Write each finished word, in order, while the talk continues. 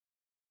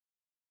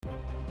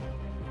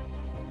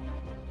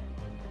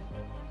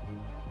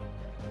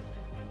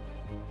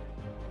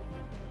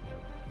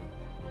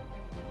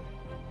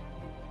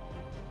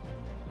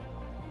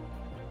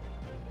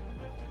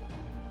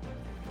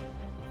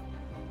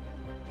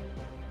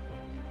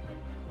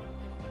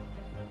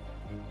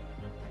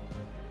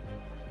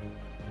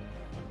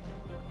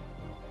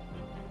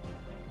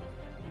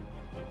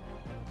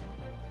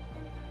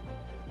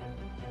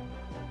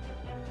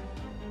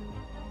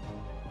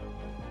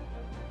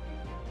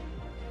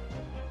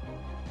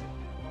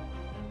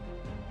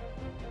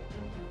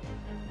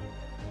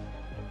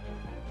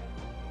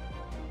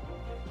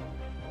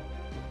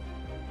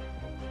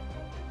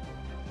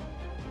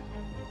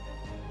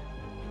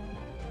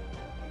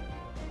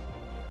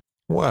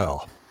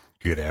Well,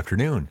 good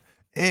afternoon,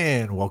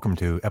 and welcome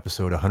to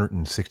episode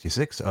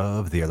 166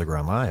 of the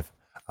OtherGround Live.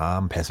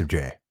 I'm Passive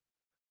J.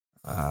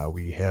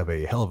 We have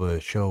a hell of a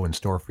show in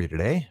store for you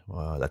today.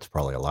 That's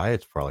probably a lie.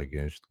 It's probably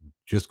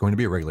just going to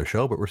be a regular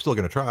show, but we're still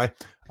going to try.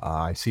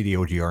 I see the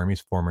OG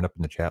armies forming up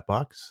in the chat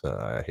box.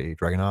 Hey,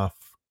 Dragonoff,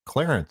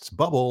 Clarence,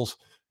 Bubbles,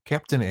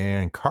 Captain,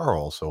 and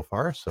Carl so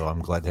far. So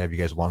I'm glad to have you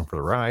guys along for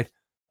the ride.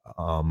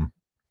 Um,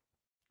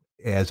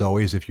 as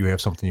always, if you have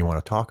something you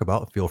want to talk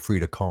about, feel free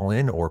to call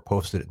in or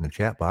post it in the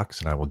chat box,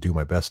 and I will do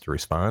my best to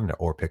respond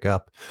or pick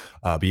up.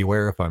 Be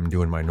aware if I'm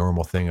doing my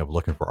normal thing of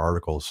looking for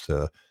articles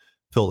to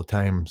fill the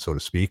time, so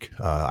to speak.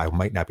 I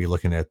might not be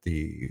looking at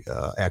the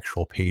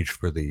actual page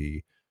for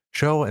the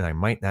show, and I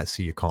might not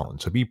see you calling.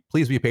 So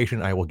please be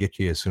patient. I will get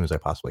you as soon as I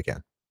possibly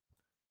can.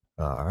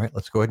 All right,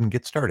 let's go ahead and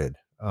get started.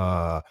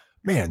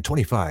 Man,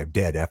 25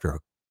 dead after a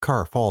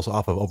car falls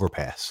off of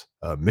overpass.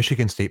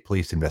 Michigan State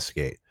Police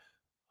investigate.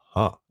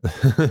 Huh.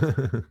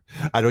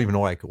 I don't even know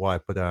why I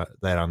put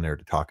that on there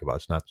to talk about.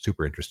 It's not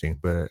super interesting,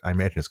 but I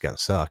imagine it's gotta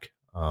suck.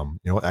 You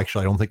know what?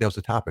 Actually, I don't think that was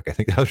the topic. I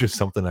think that was just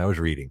something I was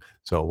reading.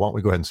 So why don't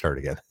we go ahead and start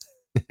again?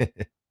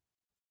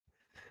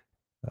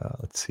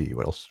 Let's see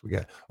what else we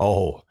got.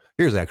 Oh,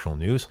 here's actual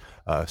news.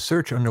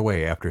 Search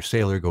underway after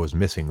sailor goes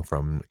missing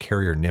from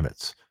carrier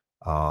Nimitz.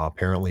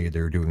 Apparently,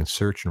 they're doing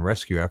search and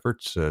rescue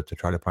efforts to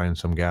try to find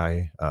some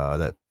guy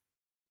that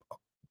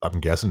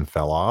I'm guessing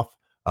fell off.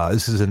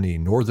 This is in the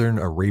Northern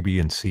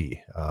Arabian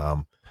Sea.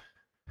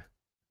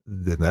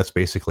 Then that's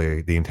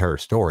basically the entire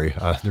story.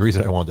 The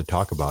reason I wanted to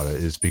talk about it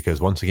is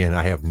because once again,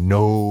 I have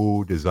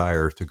no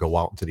desire to go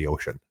out into the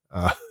ocean.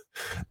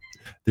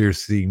 There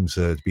seems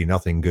to be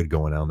nothing good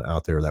going on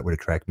out there that would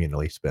attract me in the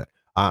least bit.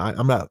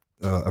 I'm not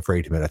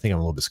afraid to admit. I think I'm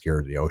a little bit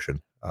scared of the ocean.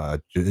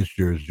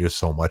 There's just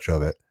so much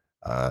of it,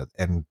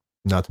 and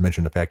not to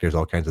mention the fact there's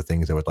all kinds of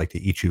things that would like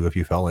to eat you if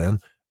you fell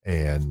in.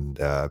 And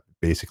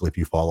basically, if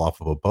you fall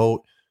off of a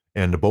boat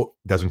and the boat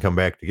doesn't come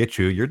back to get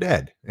you, you're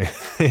dead.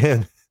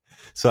 And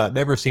so it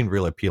never seemed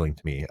real appealing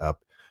to me.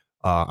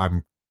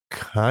 I'm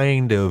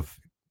kind of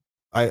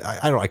I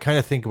don't know. I kind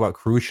of think about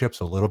cruise ships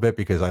a little bit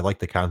because I like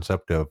the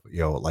concept of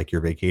like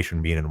your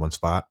vacation being in one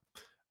spot.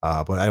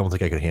 But I don't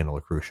think I could handle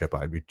a cruise ship.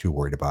 I'd be too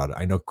worried about it.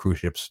 I know cruise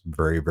ships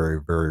very,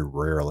 very, very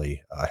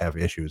rarely have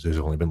issues. There's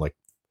only been like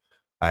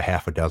a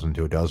half a dozen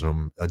to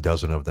a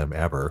dozen of them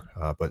ever.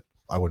 But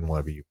I wouldn't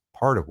want to be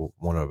part of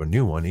one of a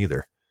new one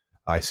either.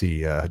 I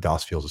see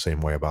Doss feels the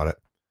same way about it.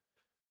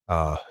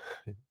 Uh,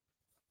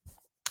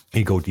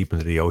 you go deep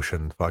into the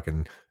ocean,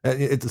 fucking.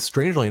 It's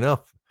strangely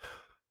enough,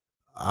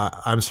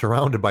 I'm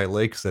surrounded by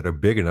lakes that are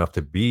big enough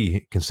to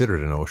be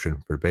considered an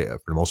ocean for the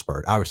most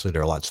part. Obviously,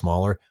 they're a lot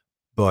smaller,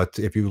 but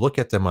if you look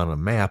at them on a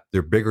map,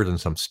 they're bigger than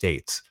some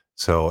states.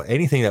 So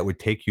anything that would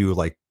take you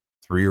like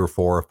 3 or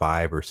 4 or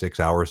 5 or 6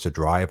 hours to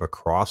drive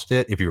across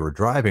it, if you were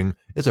driving,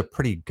 is a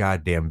pretty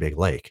goddamn big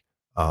lake.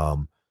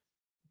 Um,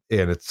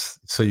 and it's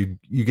so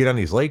you get on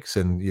these lakes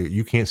and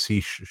you can't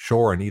see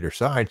shore on either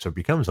side, so it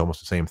becomes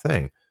almost the same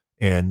thing.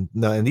 And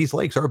these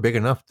lakes are big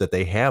enough that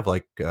they have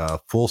like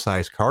full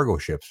size cargo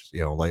ships,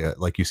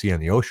 like you see on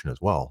the ocean as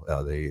well.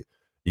 They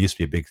used to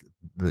be a big,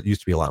 there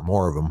used to be a lot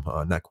more of them,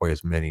 not quite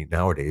as many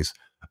nowadays,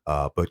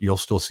 but you'll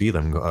still see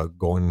them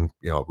going,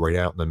 right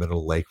out in the middle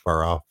of the lake,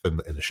 far off in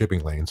the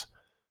shipping lanes.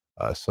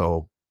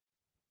 So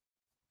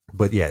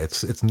but yeah,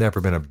 it's never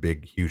been a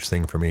big, huge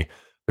thing for me.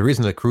 The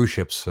reason that cruise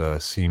ships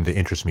seem to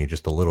interest me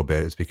just a little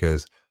bit is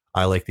because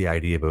I like the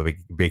idea of a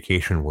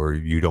vacation where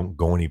you don't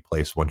go any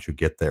place once you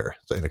get there.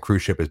 So, and a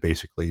cruise ship is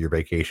basically your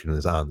vacation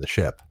is on the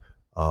ship.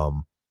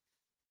 Um,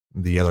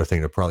 the other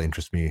thing that probably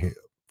interests me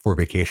for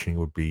vacationing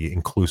would be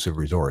inclusive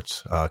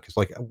resorts. Because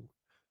like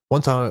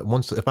once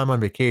if I'm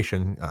on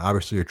vacation,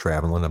 obviously you're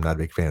traveling. I'm not a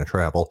big fan of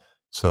travel,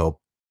 so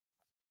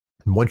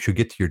once you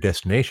get to your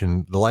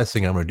destination, the last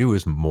thing I'm going to do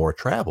is more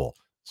travel.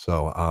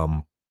 So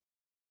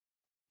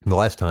the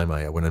last time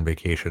I went on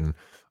vacation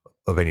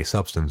of any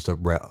substance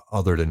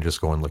other than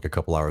just going like a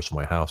couple hours from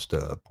my house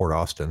to Port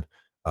Austin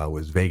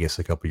was Vegas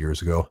a couple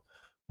years ago,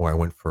 where I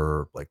went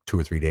for like 2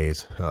 or 3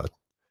 days.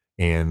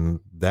 And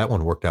that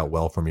one worked out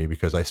well for me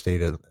because I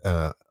stayed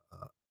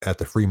at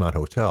the Fremont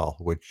Hotel,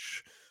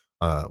 which,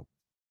 uh,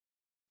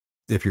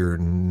 if you're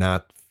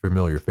not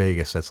familiar with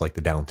Vegas, that's like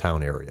the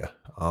downtown area.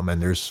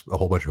 And there's a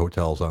whole bunch of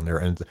hotels on there,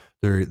 and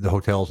the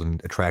hotels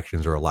and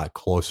attractions are a lot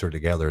closer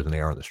together than they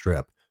are on the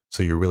strip.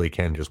 So you really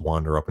can just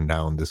wander up and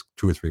down this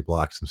 2 or 3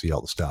 blocks and see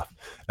all the stuff.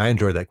 And I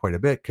enjoyed that quite a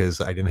bit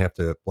because I didn't have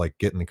to like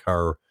get in the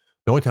car.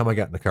 The only time I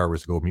got in the car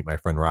was to go meet my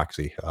friend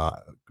Roxy.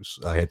 'Cause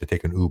I had to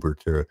take an Uber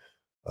to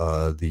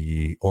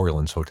the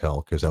Orleans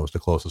Hotel because that was the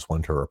closest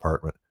one to her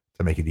apartment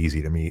to make it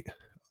easy to meet.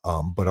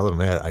 But other than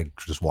that, I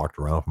just walked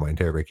around for my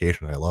entire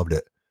vacation. I loved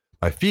it.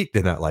 My feet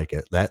did not like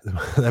it. That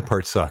that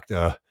part sucked.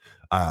 I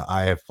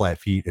have flat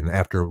feet, and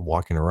after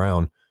walking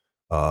around,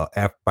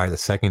 by the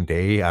second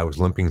day, I was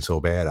limping so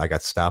bad I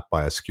got stopped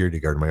by a security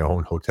guard in my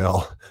own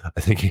hotel.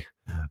 I think he,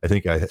 I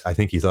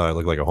think he thought I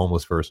looked like a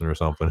homeless person or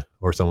something,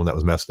 or someone that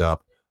was messed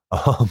up.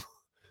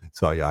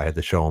 So yeah, I had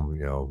to show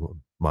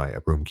him, my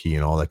room key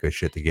and all that good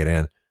shit to get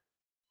in.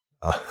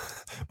 Uh,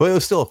 but it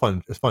was still a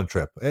fun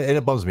trip, and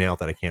it bums me out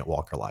that I can't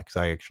walk a lot because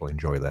I actually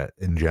enjoy that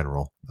in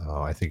general.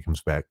 I think it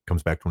comes back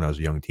to when I was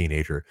a young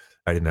teenager.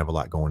 I didn't have a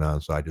lot going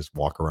on, so I just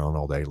walk around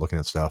all day looking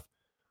at stuff.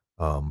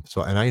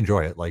 So and I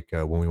enjoy it. Like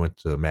when we went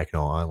to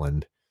Mackinac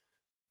Island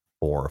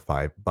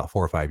about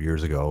 4 or 5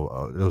 years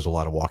ago, there was a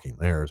lot of walking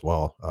there as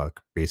well.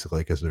 Basically,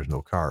 because there's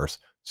no cars,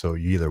 so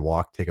you either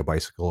walk, take a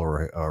bicycle,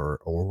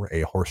 or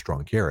a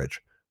horse-drawn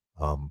carriage.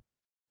 Um,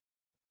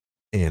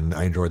 and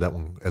I enjoyed that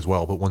one as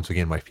well. But once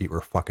again, my feet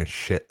were fucking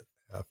shit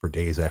for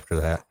days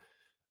after that.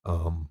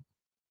 Um,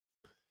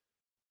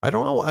 I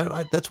don't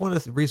know. That's one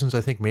of the reasons I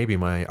think maybe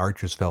my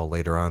arches fell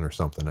later on or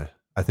something.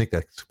 I think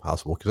that's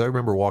possible because I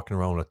remember walking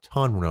around a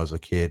ton when I was a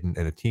kid and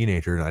a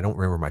teenager, and I don't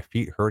remember my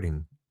feet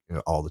hurting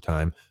all the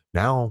time.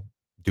 Now,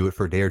 do it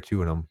for a day or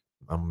two, and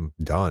I'm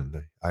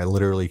done. I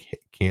literally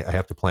can't. I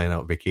have to plan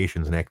out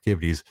vacations and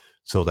activities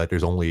so that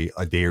there's only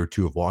a day or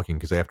two of walking.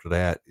 Because after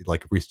that,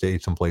 like if we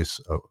stayed someplace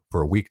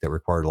for a week that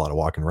required a lot of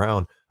walking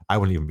around, I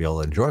wouldn't even be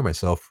able to enjoy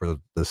myself for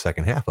the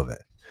second half of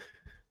it.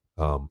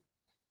 Um,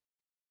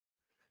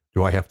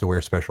 Do I have to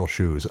wear special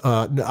shoes?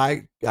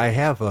 I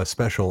have,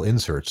 special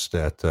inserts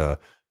that,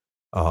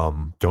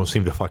 don't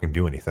seem to fucking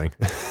do anything.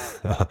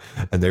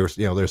 And they were,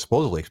 they're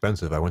supposedly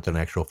expensive. I went to an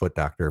actual foot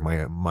doctor.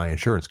 My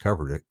insurance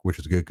covered it, which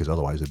is good because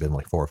otherwise it'd been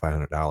like $400 or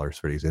 $500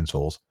 for these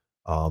insoles.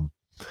 Um,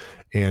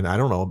 and I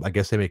don't know, I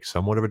guess they make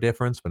somewhat of a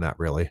difference, but not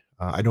really.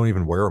 I don't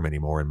even wear them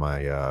anymore in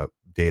my,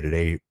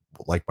 day-to-day,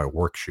 like my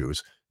work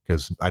shoes,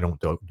 because I don't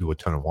do a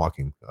ton of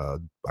walking.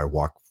 I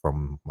walk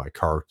from my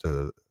car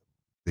to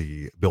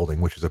the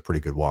building, which is a pretty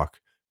good walk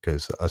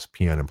because us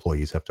PN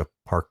employees have to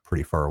park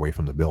pretty far away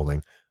from the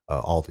building.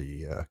 All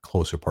the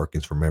closer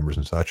parkings for members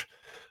and such,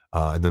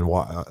 and then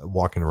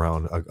walking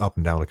around up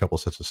and down a couple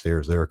sets of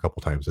stairs there a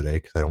couple times a day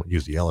because I don't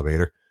use the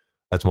elevator.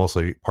 That's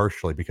mostly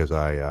partially because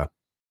I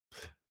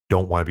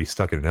don't want to be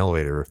stuck in an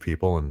elevator with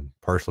people, and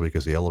partially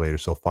because the elevator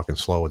is so fucking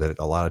slow that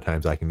a lot of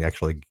times I can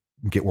actually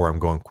get where I'm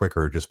going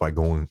quicker just by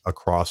going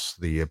across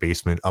the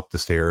basement, up the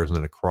stairs, and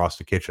then across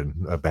the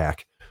kitchen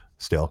back.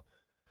 Still,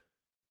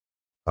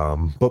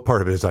 but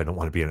part of it is I don't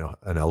want to be in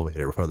an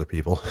elevator with other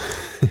people.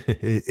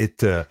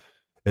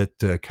 It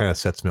kind of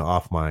sets me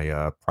off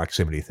my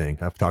proximity thing.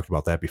 I've talked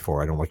about that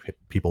before. I don't like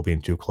people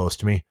being too close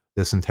to me.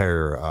 This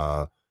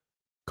entire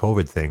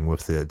COVID thing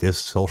with this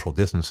social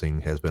distancing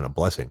has been a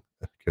blessing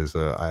because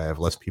I have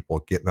less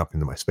people getting up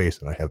into my space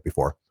than I have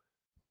before.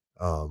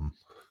 Um,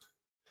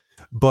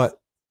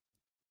 but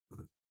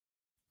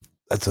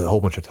that's a whole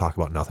bunch of talk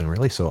about nothing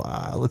really. So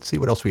let's see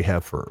what else we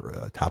have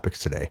for topics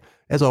today.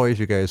 As always,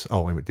 you guys.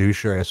 Oh, wait a minute, do you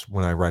sure ask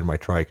when I ride my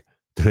trike?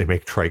 Do they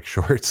make trike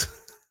shorts?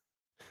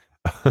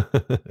 You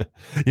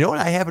know what?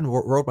 I haven't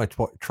rode my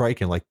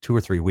trike in like 2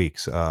 or 3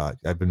 weeks.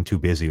 I've been too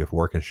busy with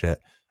work and shit.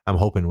 I'm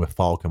hoping with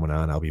fall coming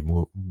on, I'll be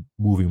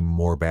moving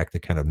more back to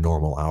kind of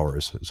normal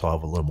hours, so I'll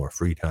have a little more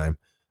free time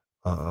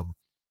um,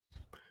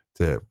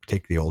 to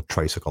take the old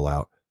tricycle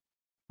out,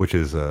 which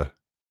is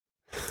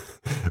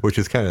which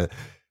is kind of.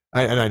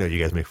 And I know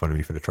you guys make fun of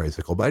me for the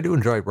tricycle, but I do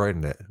enjoy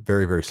riding it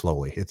very, very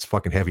slowly. It's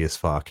fucking heavy as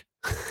fuck,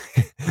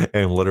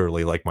 and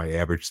literally, like my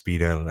average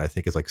speed on it, I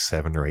think is like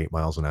 7 or 8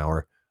 miles an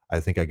hour. I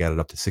think I got it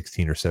up to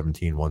 16 or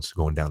 17 once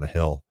going down a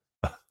hill.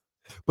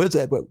 But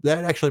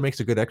that actually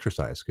makes a good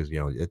exercise because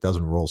it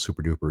doesn't roll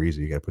super duper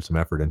easy. You got to put some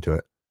effort into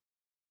it.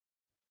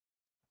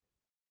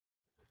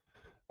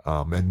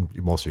 And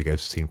most of you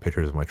guys have seen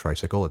pictures of my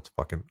tricycle. It's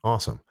fucking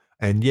awesome.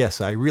 And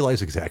yes, I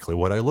realize exactly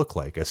what I look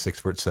like, a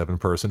 6'7"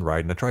 person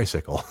riding a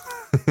tricycle.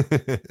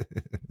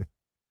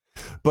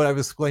 But I've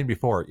explained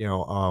before,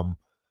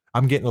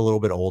 I'm getting a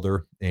little bit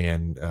older,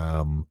 and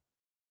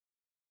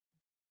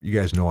you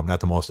guys know I'm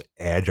not the most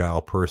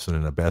agile person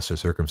in the best of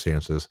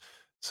circumstances.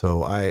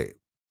 So I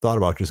thought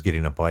about just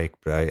getting a bike,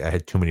 but I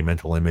had too many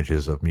mental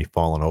images of me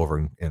falling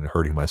over and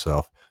hurting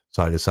myself.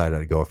 So I decided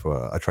I'd go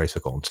for a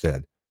tricycle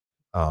instead.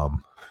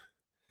 Um,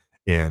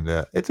 and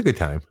it's a good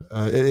time.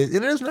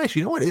 It is nice.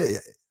 You know what?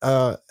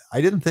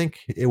 I didn't think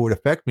it would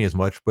affect me as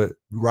much, but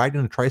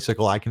riding a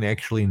tricycle, I can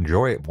actually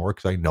enjoy it more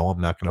because I know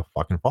I'm not going to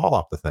fucking fall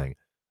off the thing.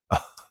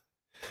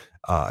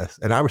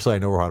 And obviously, I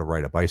know how to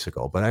ride a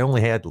bicycle, but I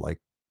only had like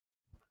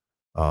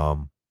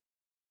um,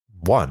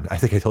 one. I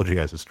think I told you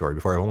guys this story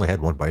before. I only had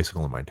one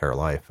bicycle in my entire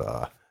life.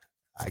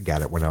 I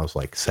got it when I was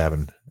like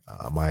 7.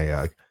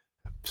 My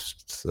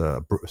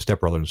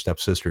stepbrother and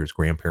stepsister's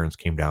grandparents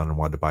came down and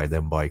wanted to buy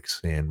them bikes,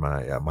 and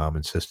my mom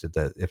insisted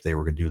that if they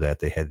were going to do that,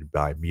 they had to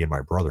buy me and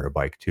my brother a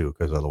bike too,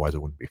 because otherwise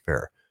it wouldn't be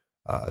fair.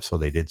 So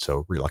they did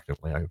so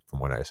reluctantly, from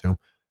what I assume.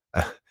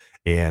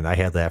 And I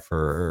had that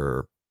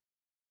for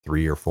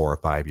 3 or 4 or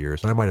 5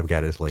 years, and I might have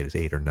got it as late as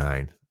 8 or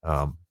 9.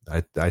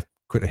 I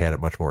couldn't have had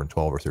it much more than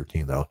 12 or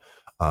 13 though.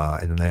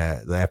 And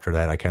then after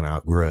that, I kind of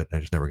outgrew it. And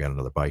I just never got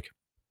another bike.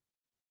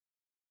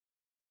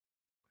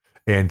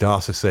 And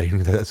Doss is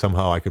saying that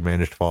somehow I could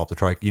manage to fall off the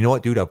trike. You know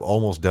what, dude? I've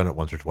almost done it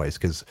once or twice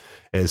because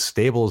as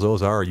stable as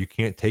those are, you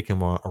can't take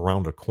them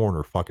around a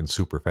corner fucking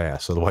super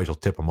fast. Otherwise, you'll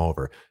tip them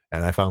over.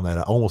 And I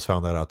almost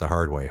found that out the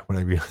hard way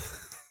when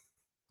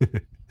I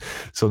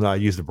So now I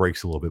use the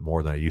brakes a little bit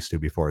more than I used to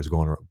before I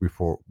was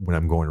before when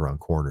I'm going around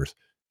corners,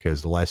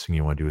 because the last thing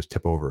you want to do is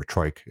tip over a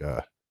trike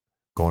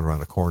going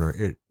around a corner.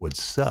 It would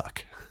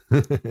suck.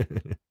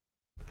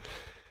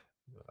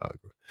 Uh,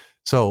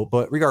 so,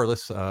 but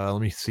regardless, let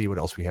me see what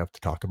else we have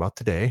to talk about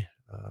today.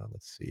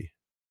 Let's see.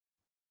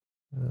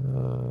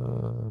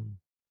 Um,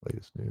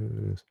 latest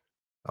news.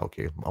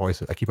 Okay,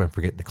 always I keep on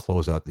forgetting to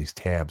close out these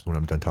tabs when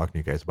I'm done talking to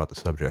you guys about the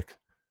subject.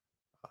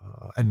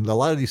 And a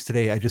lot of these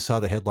today, I just saw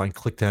the headline,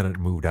 clicked on it, and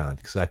moved on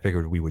because I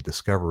figured we would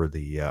discover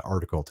the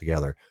article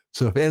together.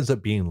 So if it ends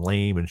up being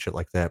lame and shit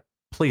like that,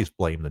 please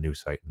blame the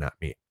news site, not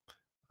me.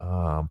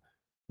 Um,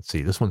 let's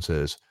see. This one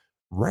says,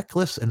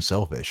 "Reckless and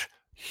selfish.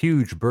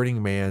 Huge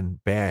Burning Man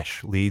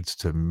bash leads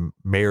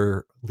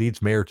mayor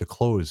to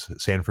close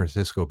San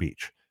Francisco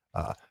beach.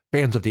 Uh,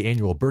 Fans of the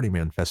annual Burning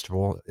Man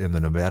festival in the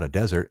Nevada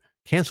desert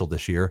canceled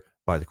this year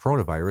by the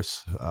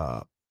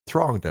coronavirus.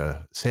 Thronged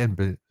a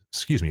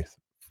excuse me,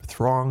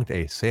 thronged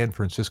a San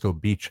Francisco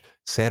beach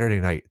Saturday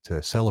night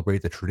to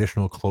celebrate the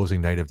traditional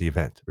closing night of the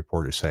event.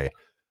 Reporters say."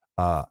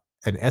 Uh,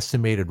 an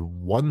estimated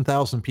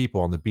 1,000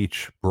 people on the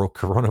beach broke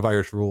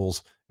coronavirus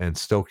rules and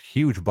stoked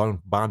huge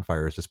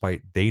bonfires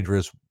despite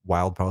dangerous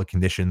wildfire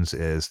conditions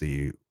as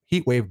the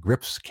heat wave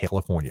grips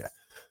California.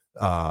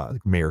 The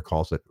mayor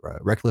calls it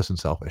reckless and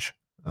selfish.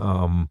 I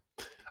don't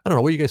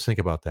know. What do you guys think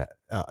about that?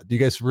 Do you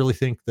guys really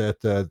think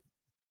that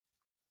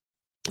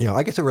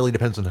I guess it really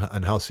depends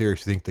on how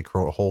serious you think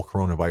the whole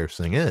coronavirus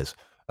thing is.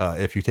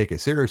 If you take it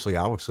seriously,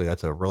 obviously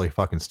that's a really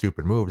fucking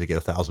stupid move to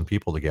get 1,000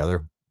 people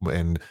together.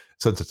 And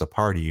since it's a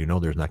party,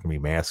 there's not going to be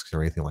masks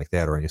or anything like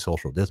that or any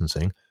social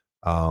distancing.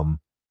 Um,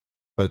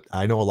 but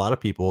I know a lot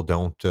of people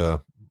don't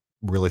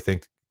really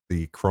think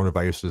the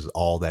coronavirus is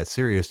all that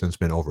serious and it's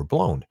been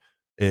overblown.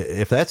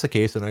 If that's the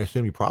case, then I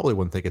assume you probably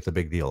wouldn't think it's a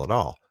big deal at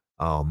all.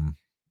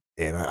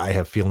 And I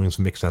have feelings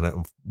mixed on it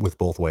with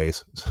both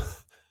ways.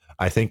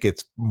 I think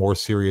it's more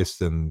serious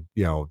than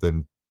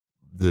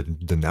the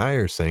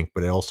deniers think,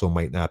 but it also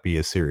might not be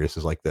as serious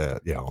as like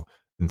the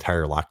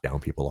entire lockdown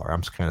people are.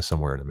 I'm kind of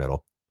somewhere in the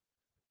middle.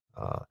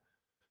 Uh,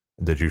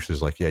 the juice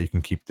is like, yeah, you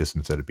can keep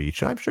distance at a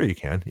beach. I'm sure you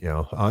can,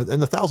 and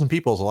 1,000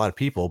 people is a lot of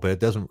people, but it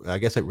doesn't. I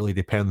guess it really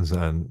depends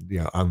on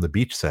on the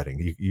beach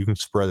setting. You can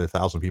spread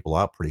 1,000 people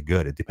out pretty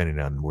good, depending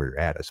on where you're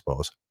at, I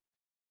suppose.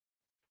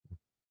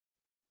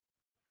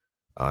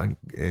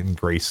 And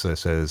Grace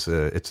says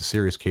it's a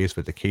serious case,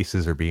 but the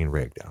cases are being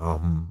rigged. I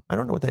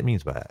don't know what that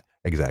means by that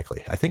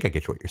exactly. I think I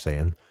get what you're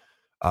saying.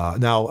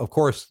 Now, of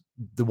course,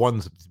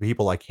 the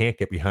people I can't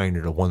get behind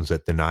are the ones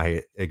that deny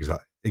it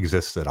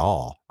exists at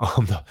all.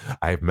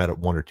 I've met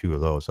one or two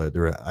of those. I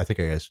think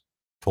I guys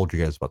told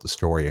you guys about the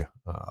story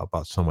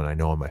about someone I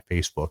know on my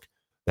Facebook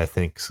that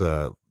thinks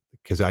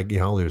because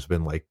there's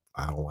been like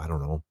I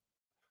don't know.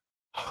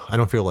 I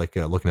don't feel like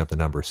looking up the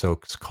numbers, so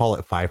call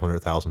it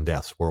 500,000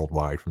 deaths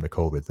worldwide from the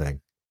COVID thing.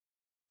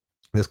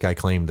 This guy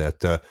claimed that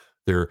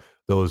there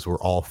those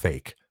were all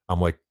fake. I'm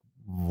like,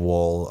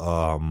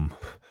 well,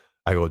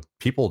 I go,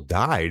 people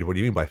died. What do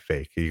you mean by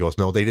fake? He goes,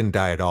 no, they didn't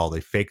die at all.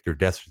 They faked their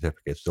death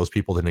certificates. Those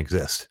people didn't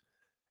exist.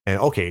 And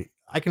okay,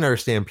 I can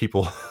understand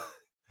people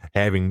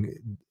having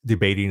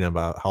debating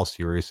about how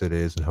serious it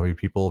is and how many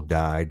people have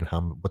died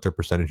and what their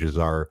percentages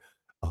are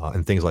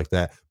and things like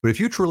that. But if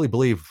you truly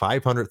believe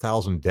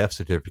 500,000 death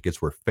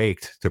certificates were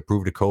faked to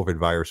prove the COVID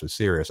virus is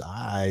serious,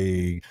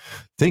 I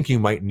think you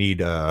might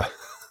need a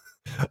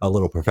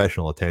little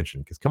professional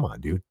attention because come on,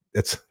 dude,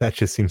 that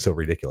just seems so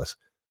ridiculous.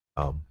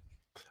 Um,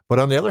 but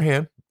on the other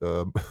hand,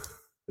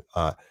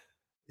 uh,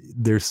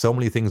 there's so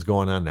many things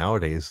going on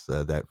nowadays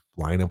that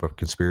line up with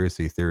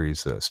conspiracy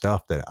theories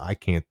stuff that I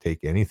can't take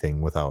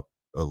anything without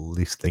at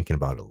least thinking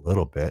about it a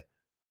little bit.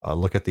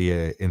 Look at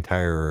the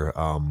entire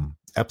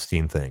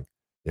Epstein thing,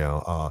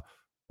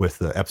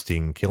 with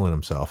Epstein killing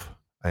himself,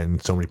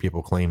 and so many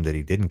people claim that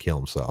he didn't kill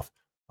himself.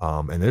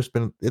 And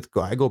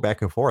I go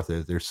back and forth.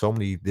 There's so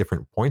many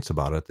different points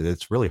about it that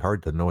it's really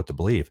hard to know what to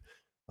believe.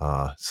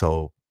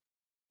 So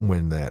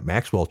when that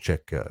Maxwell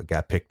chick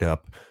got picked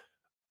up,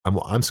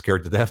 I'm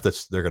scared to death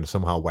that they're going to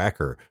somehow whack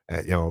her,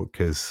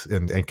 because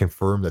and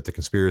confirm that the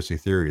conspiracy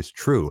theory is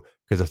true.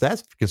 Because if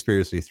that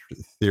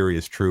theory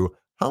is true,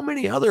 how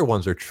many other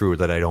ones are true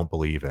that I don't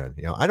believe in?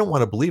 I don't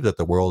want to believe that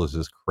the world is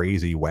this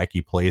crazy,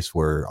 wacky place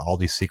where all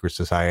these secret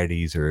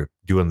societies are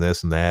doing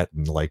this and that,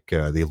 and like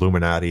the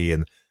Illuminati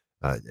and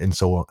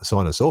so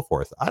on and so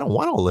forth. I don't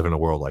want to live in a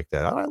world like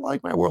that. I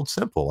like my world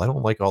simple. I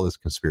don't like all this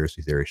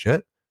conspiracy theory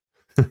shit.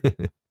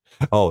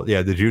 Oh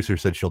yeah, the juicer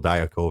said she'll die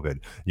of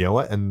COVID. You know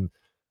what? And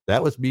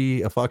that would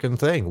be a fucking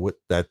thing with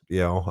that.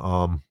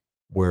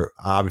 Where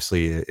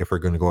obviously, if we're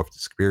going to go off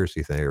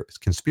the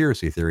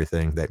conspiracy theory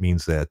thing, that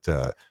means that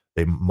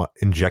they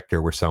inject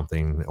her with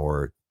something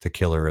or to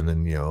kill her, and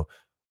then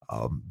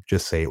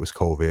just say it was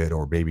COVID,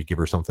 or maybe give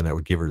her something that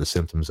would give her the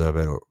symptoms of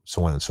it, or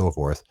so on and so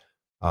forth.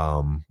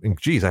 And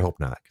geez, I hope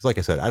not, because like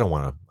I said, I don't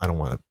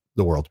want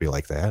the world to be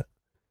like that.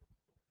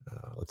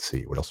 Let's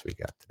see what else we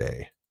got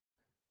today.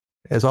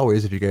 As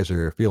always, if you guys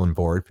are feeling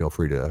bored, feel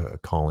free to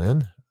call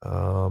in. I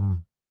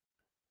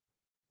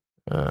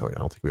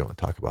don't think we want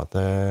to talk about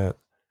that.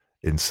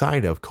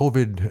 Inside of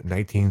COVID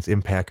 19's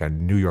impact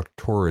on New York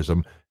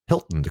tourism,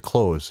 Hilton to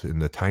close in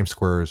the Times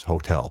Square's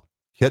hotel.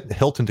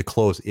 Hilton to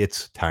close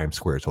its Times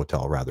Square's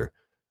hotel, rather.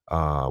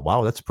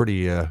 Wow, that's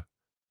pretty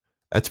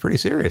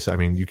serious. I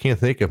mean, you can't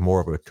think of more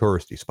of a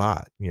touristy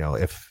spot. You know,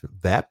 if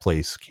that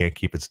place can't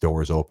keep its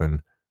doors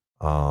open,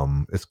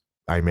 it's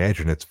I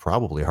imagine it's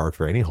probably hard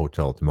for any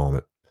hotel at the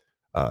moment.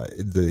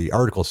 The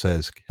article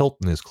says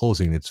Hilton is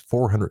closing its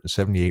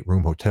 478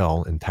 room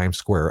hotel in Times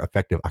Square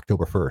effective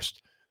October 1st.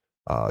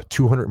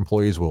 200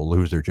 employees will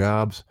lose their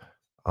jobs.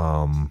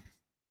 Um,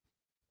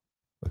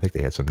 I think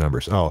they had some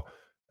numbers.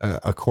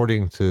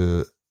 According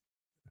to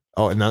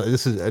and now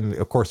this is, and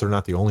of course, they're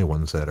not the only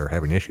ones that are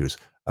having issues.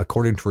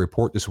 According to a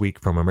report this week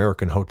from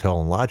American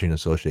Hotel and Lodging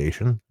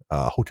Association,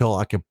 hotel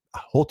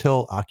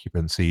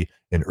occupancy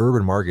in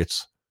urban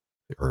markets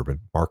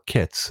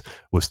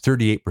was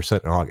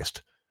 38% in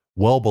August,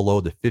 well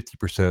below the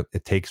 50%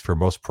 it takes for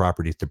most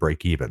properties to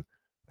break even.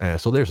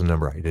 So there's a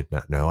number I did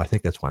not know. I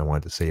think that's why I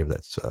wanted to save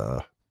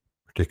that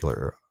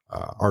particular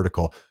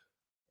article.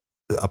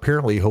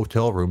 Apparently,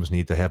 hotel rooms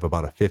need to have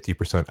about a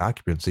 50%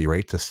 occupancy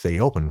rate to stay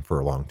open for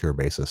a long-term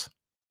basis.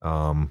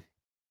 Um,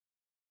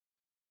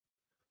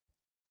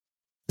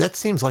 that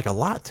seems like a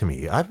lot to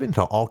me. I've been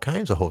to all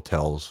kinds of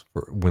hotels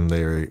when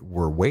they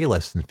were way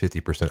less than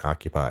 50%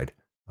 occupied.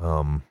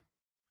 Um,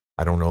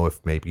 I don't know if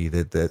maybe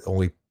that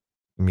only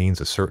means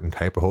a certain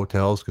type of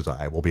hotels, because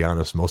I will be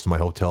honest, most of my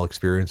hotel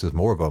experience is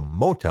more of a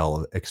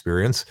motel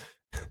experience,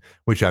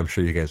 which I'm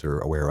sure you guys are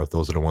aware of.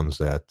 Those are the ones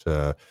that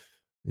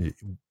y-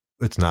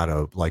 it's not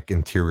a like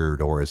interior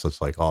doors.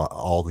 It's like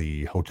all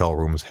the hotel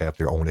rooms have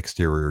their own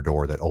exterior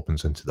door that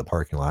opens into the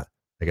parking lot.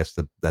 I guess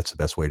that's the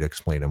best way to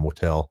explain a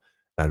motel.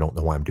 I don't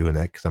know why I'm doing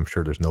that, because I'm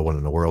sure there's no one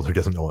in the world who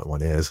doesn't know what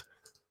one is.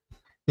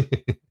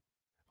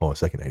 Oh, a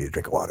second, I need a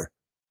drink of water.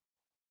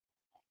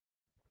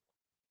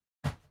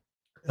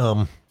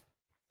 Um,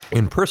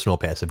 in personal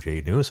passive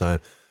J news, I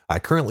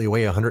currently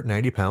weigh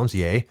 190 pounds.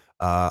 Yay!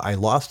 I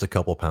lost a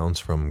couple pounds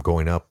from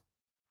going up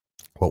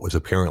what was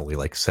apparently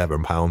like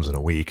 7 pounds in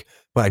a week.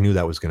 But I knew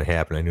that was going to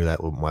happen. I knew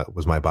that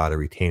was my body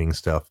retaining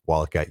stuff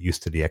while it got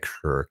used to the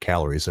extra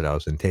calories that I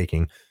was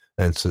intaking.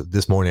 And so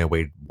this morning I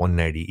weighed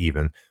 190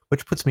 even,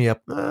 which puts me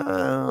up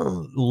a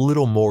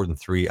little more than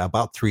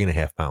about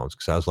 3.5 pounds,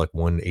 because I was like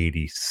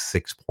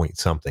 186 point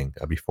something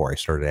before I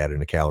started adding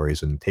the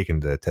calories and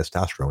taking the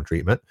testosterone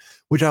treatment,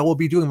 which I will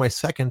be doing my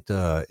second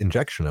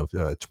injection of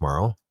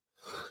tomorrow.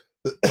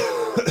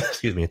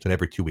 Excuse me, it's an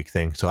every 2 week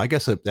thing. So I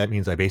guess that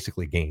means I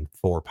basically gained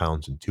 4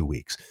 pounds in 2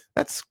 weeks.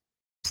 That's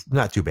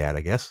not too bad,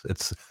 I guess.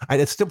 It's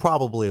still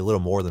probably a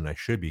little more than I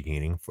should be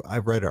gaining.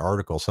 I've read an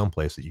article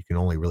someplace that you can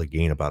only really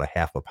gain about a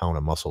half a pound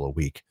of muscle a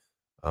week.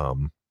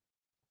 Um,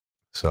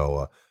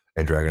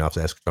 and Dragonoff's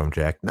asked if I'm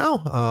jacked.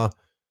 No.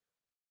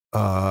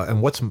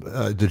 And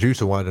the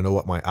juice? I wanted to know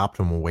what my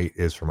optimal weight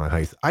is for my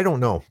height. I don't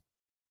know.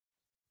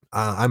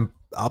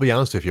 I'll be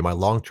honest with you. My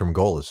long term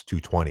goal is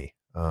 220,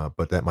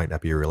 but that might not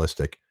be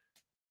realistic.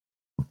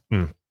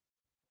 Hmm.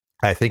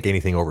 I think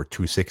anything over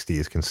 260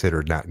 is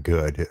considered not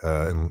good,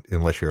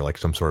 unless you're like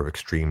some sort of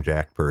extreme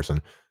jack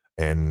person.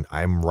 And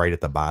I'm right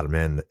at the bottom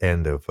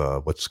end of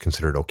what's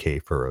considered okay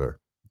for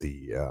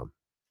the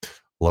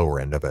lower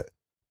end of it.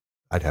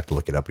 I'd have to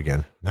look it up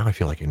again. Now I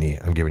feel like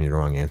I'm giving you the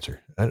wrong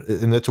answer,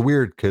 and that's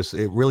weird because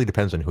it really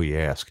depends on who you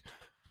ask.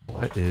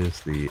 What is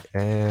the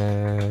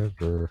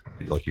ever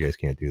like? You guys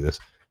can't do this.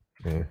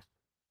 Eh,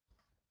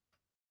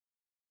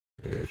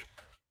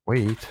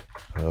 weight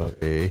of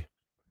a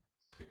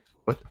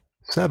what?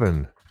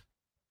 Seven.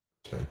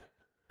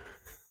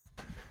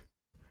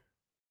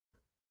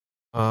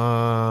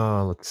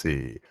 Let's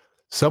see.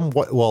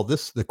 Somewhat well,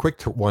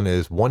 the one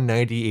is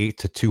 198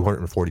 to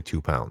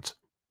 242 pounds.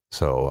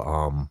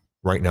 So,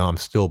 right now I'm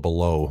still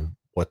below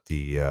what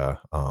the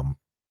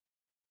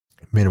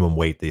minimum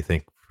weight they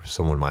think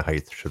someone my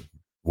height should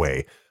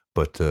weigh,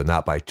 but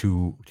not by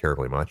too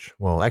terribly much.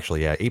 Well,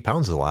 actually, yeah, 8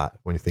 pounds is a lot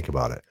when you think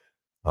about it.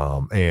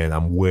 And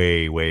I'm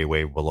way, way,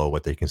 way below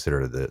what they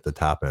consider the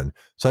top end.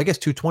 So I guess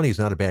 220 is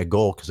not a bad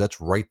goal, because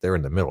that's right there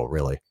in the middle,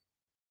 really.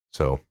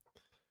 So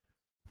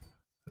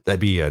that'd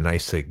be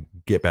nice to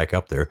get back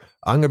up there.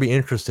 I'm gonna be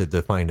interested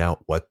to find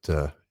out what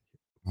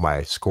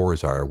my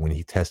scores are when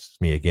he tests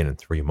me again in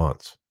 3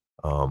 months.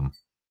 Um,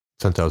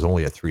 since I was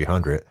only at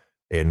 300,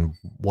 and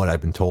what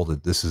I've been told,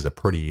 that this is a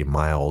pretty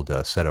mild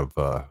set of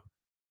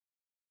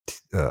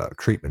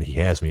treatment he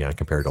has me on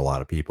compared to a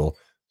lot of people.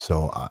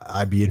 So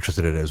I'd be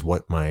interested in as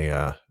what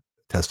my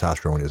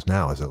testosterone is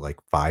now. Is it like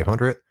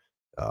 500?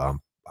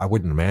 I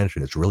wouldn't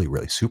imagine it's really,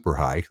 really super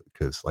high,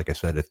 because, like I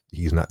said,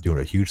 he's not doing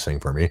a huge thing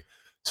for me.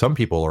 Some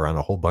people are on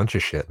a whole bunch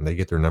of shit and they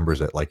get their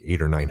numbers at like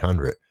 8 or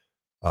 900.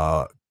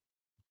 Uh,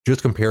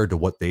 just compared to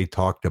what they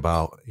talked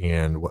about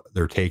and what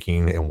they're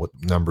taking and what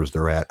numbers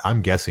they're at,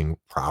 I'm guessing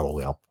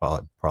I'll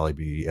probably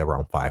be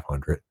around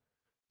 500.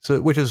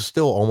 So, which is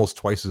still almost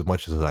twice as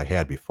much as I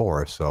had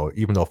before. So,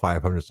 even though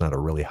 500 is not a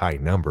really high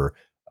number,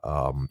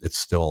 it's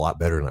still a lot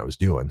better than I was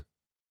doing.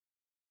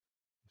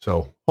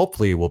 So,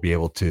 hopefully, we'll be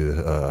able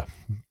to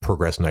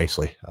progress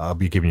nicely. I'll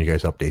be giving you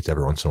guys updates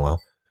every once in a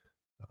while.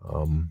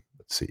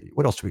 Let's see.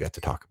 What else do we got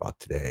to talk about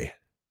today?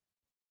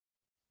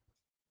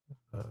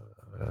 Uh,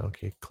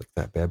 okay, click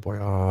that bad boy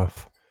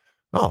off.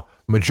 Oh,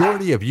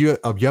 majority of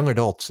young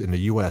adults in the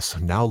U.S.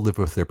 now live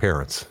with their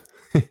parents.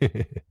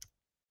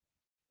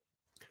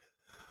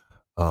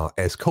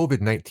 As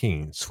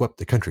COVID-19 swept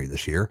the country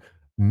this year,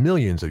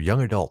 millions of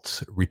young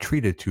adults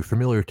retreated to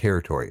familiar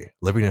territory,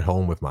 living at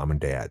home with mom and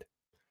dad.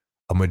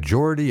 A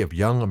majority of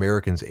young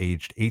Americans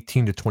aged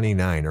 18 to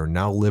 29 are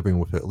now living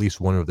with at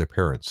least one of their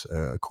parents,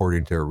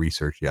 according to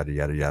research, yada,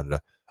 yada, yada.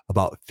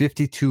 About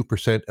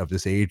 52% of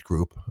this age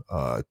group,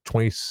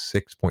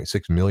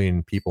 26.6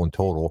 million people in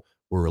total,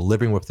 were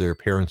living with their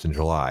parents in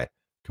July,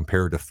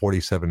 compared to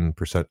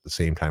 47% at the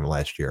same time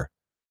last year.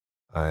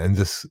 And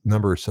this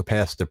number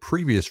surpassed the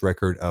previous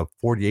record of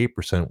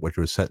 48%, which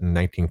was set in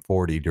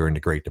 1940 during the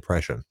Great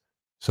Depression.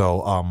 So,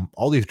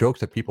 all these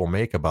jokes that people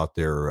make about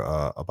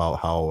about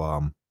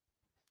how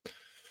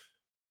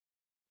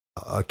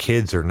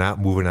kids are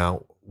not moving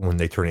out when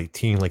they turn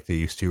 18 like they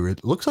used to.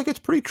 It looks like it's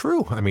pretty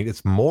true. I mean,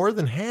 it's more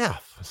than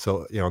half.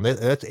 So,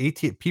 that's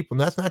 18 people.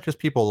 That's not just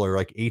people who are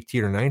like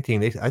 18 or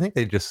 19. I think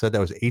they just said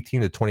that was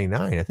 18 to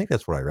 29. I think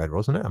that's what I read,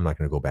 wasn't it? I'm not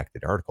going to go back to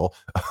the article.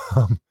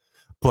 Um,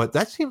 but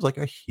that seems like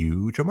a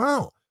huge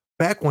amount.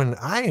 Back when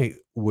I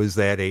was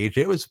that age,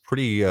 it was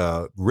pretty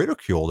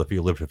ridiculed if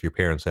you lived with your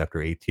parents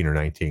after 18 or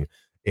 19.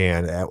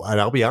 And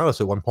I'll be honest,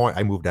 at one point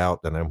I moved out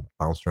and I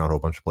bounced around a whole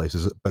bunch of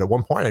places. But at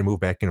one point I moved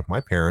back in with my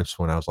parents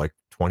when I was like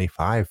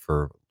 25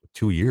 for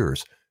 2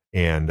 years.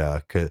 And,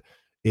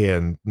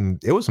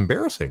 it was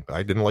embarrassing.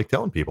 I didn't like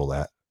telling people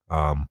that.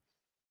 Um,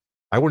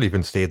 I wouldn't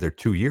even stay there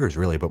 2 years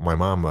really, but my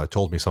mom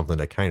told me something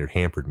that kind of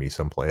hampered me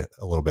someplace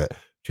a little bit.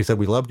 She said,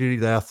 "We loved you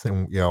to death,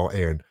 and we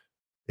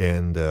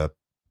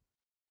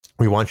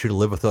want you to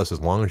live with us as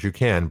long as you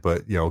can.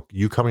 But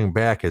you coming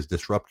back has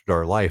disrupted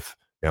our life.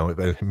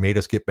 It made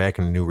us get back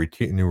in a new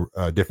routine,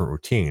 different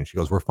routine." She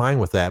goes, "We're fine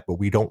with that, but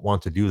we don't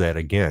want to do that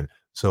again.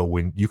 So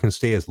when you can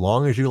stay as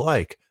long as you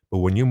like, but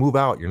when you move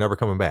out, you're never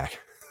coming back."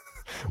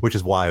 Which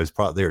is why I was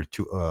probably there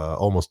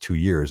almost 2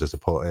 years as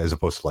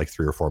opposed to like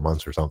 3 or 4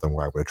 months or something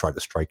where I would have tried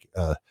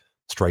to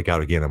strike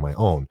out again on my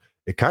own.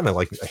 It kind of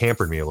like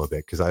hampered me a little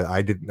bit because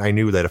I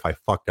knew that if I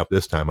fucked up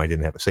this time, I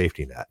didn't have a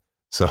safety net.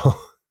 So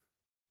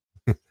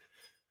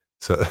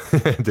so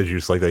did you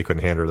just like they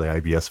couldn't handle the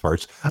IBS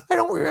farts? I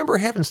don't remember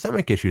having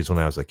stomach issues when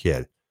I was a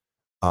kid.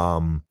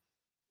 Um,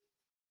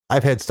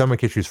 I've had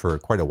stomach issues for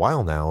quite a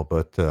while now,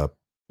 but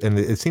and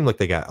it seemed like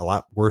they got a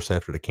lot worse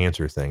after the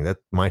cancer thing. That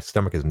my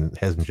stomach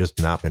hasn't just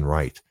not been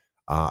right.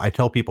 I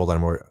tell people that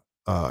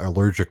I'm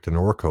allergic to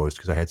Norcos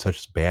because I had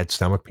such bad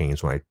stomach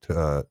pains when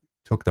I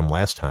took them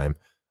last time,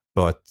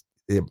 but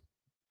it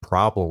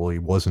probably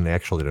wasn't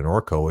actually the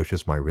Norco. It's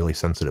just my really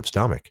sensitive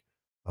stomach.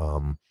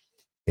 Um,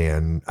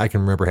 and I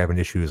can remember having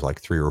issues like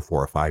 3 or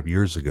 4 or 5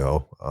 years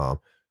ago.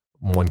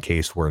 One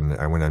case when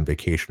I went on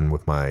vacation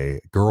with my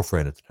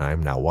girlfriend at the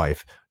time, now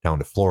wife, down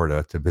to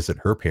Florida to visit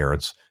her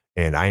parents.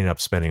 And I ended up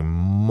spending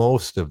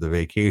most of the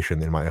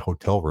vacation in my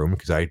hotel room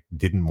because I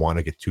didn't want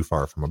to get too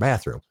far from a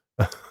bathroom.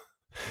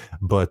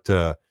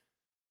 But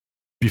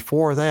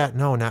before that,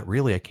 no, not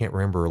really. I can't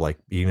remember like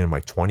being in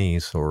my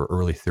 20s or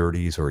early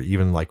 30s or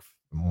even like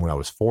when I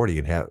was 40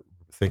 and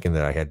thinking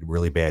that I had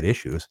really bad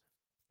issues.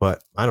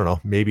 But I don't know.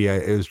 Maybe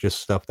it was just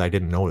stuff that I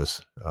didn't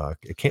notice.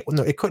 It can't.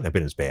 No, it couldn't have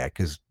been as bad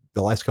because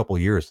the last couple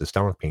of years, the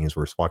stomach pains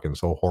were fucking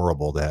so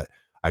horrible that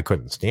I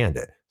couldn't stand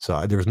it.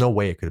 So there was no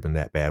way it could have been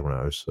that bad when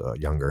I was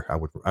younger.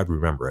 I'd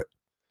remember it.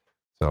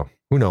 So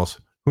who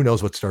knows? Who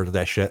knows what started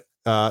that shit?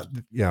 Not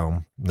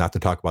to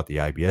talk about the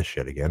IBS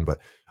shit again, but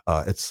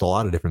it's a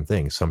lot of different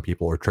things. Some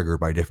people are triggered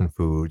by different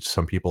foods.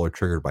 Some people are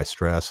triggered by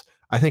stress.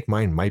 I think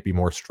mine might be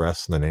more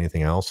stress than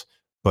anything else.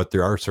 But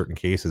there are certain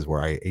cases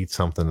where I ate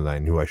something that I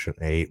knew I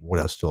shouldn't eat when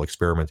I was still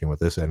experimenting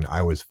with this, and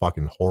I was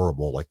fucking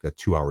horrible like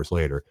 2 hours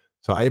later.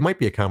 So it might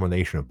be a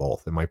combination of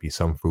both. It might be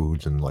some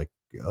foods and like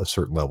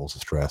certain levels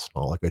of stress and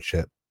all that good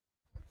shit.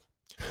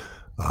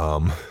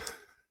 Um,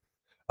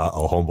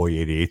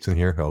 homeboy 88's in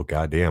here. Oh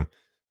goddamn.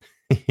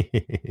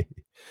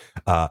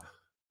 uh,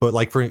 but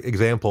like for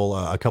example,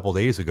 a couple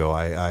days ago,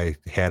 I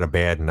had a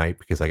bad night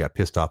because I got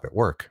pissed off at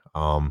work.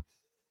 And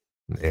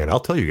I'll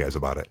tell you guys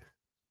about it.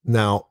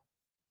 Now,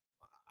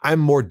 I'm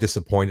more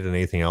disappointed than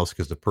anything else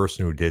because the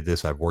person who did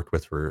this I've worked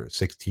with for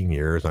 16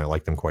 years and I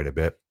like them quite a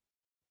bit.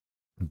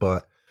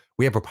 But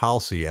we have a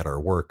policy at our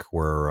work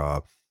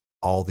where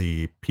all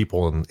the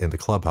people in the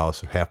clubhouse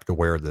have to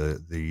wear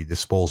the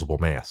disposable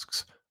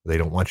masks. They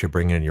don't want you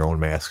bringing in your own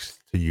masks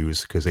to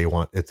use because they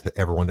want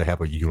everyone to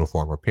have a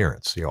uniform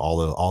appearance.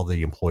 All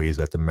the employees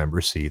that the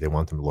members see, they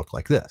want them to look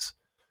like this.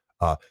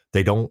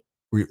 They don't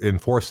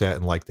enforce that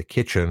in like the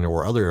kitchen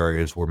or other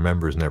areas where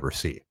members never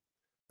see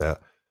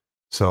that.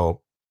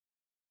 So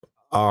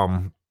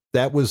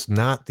that was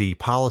not the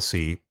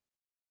policy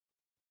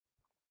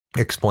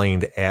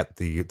explained at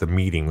the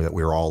meeting that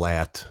we were all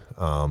at,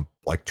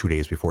 like 2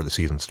 days before the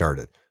season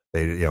started.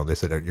 They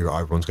said that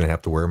everyone's going to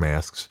have to wear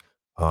masks,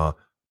 uh,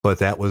 but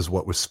that was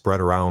what was spread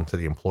around to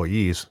the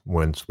employees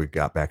once we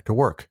got back to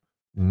work.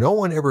 no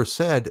one ever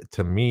said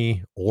to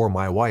me or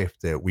my wife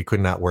that we could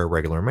not wear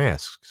regular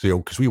masks. So,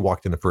 because we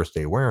walked in the first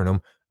day wearing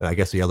them, and I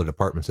guess the other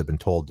departments have been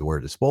told to wear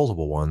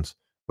disposable ones,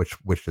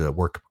 which the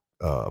work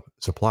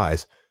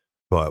supplies.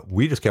 But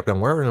we just kept on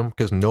wearing them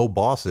because no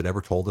boss had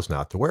ever told us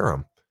not to wear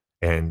them,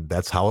 and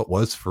that's how it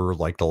was for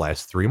like the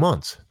last 3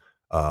 months.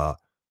 Uh,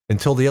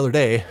 until the other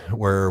day,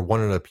 where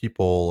one of the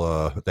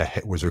people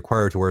that was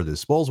required to wear the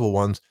disposable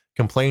ones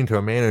complained to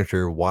a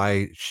manager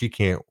why she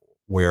can't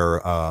wear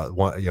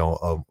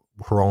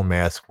her own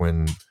mask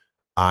when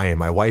I and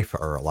my wife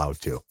are allowed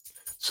to.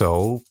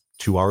 So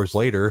 2 hours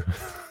later,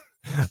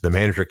 the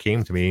manager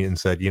came to me and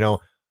said,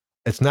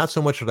 it's not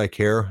so much that I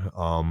care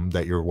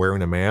that you're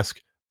wearing a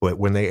mask, but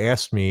when they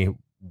asked me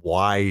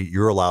why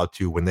you're allowed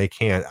to when they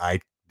can't,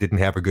 I didn't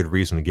have a good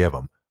reason to give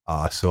them.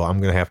 So I'm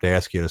going to have to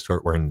ask you to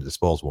start wearing the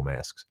disposable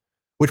masks,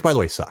 which by the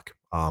way suck.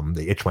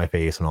 They itch my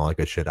face and all that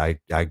good shit. I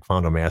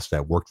found a mask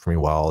that worked for me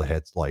well. It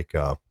had like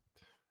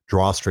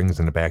drawstrings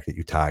in the back that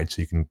you tied,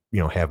 so you can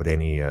have it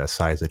any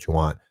size that you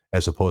want,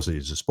 as opposed to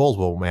these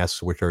disposable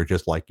masks, which are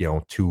just like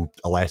two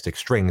elastic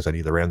strings on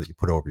either end that you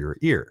put over your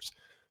ears.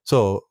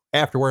 So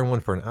after wearing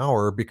one for an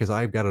hour, because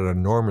I've got an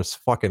enormous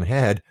fucking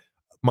head,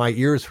 my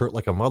ears hurt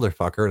like a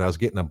motherfucker, and I was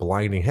getting a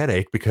blinding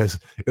headache because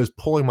it was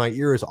pulling my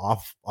ears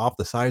off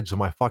the sides of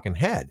my fucking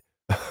head.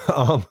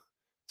 um,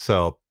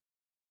 so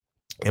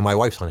and my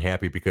wife's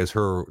unhappy because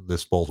her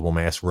disposable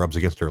mask rubs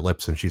against her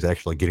lips, and she's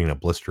actually getting a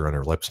blister on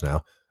her lips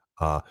now.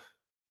 Uh,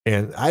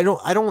 and I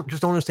don't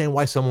just don't understand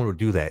why someone would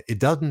do that. It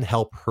doesn't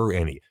help her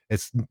any.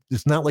 It's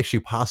not like she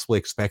possibly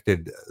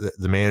expected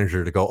the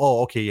manager to go,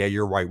 "Oh, okay, yeah,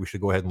 you're right. We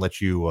should go ahead and let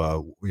you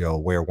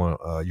wear one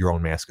your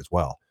own mask as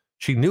well."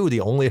 She knew the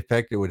only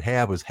effect it would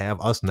have was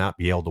have us not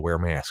be able to wear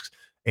masks.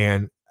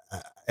 And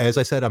as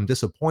I said, I'm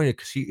disappointed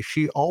because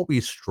she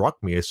always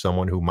struck me as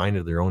someone who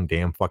minded their own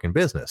damn fucking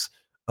business.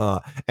 Uh,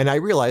 and I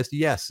realized,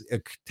 yes,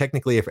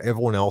 technically, if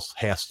everyone else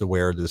has to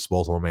wear the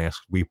disposable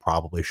mask, we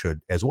probably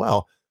should as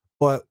well.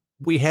 But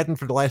we hadn't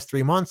for the last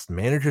 3 months. The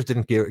managers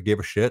didn't give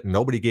a shit. And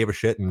nobody gave a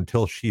shit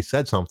until she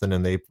said something,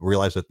 and they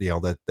realized that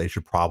that they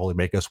should probably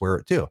make us wear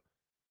it too.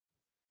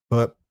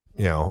 But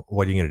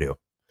what are you gonna do?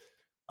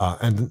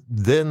 And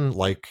then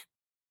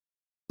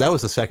that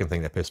was the second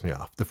thing that pissed me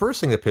off. The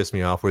first thing that pissed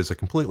me off was a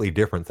completely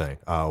different thing.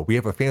 We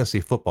have a fantasy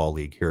football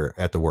league here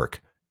at the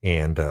work,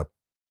 and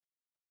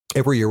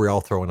every year we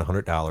all throw in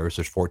 $100.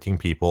 There's 14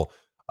 people.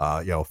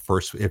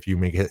 First, if you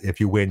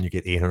win, you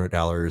get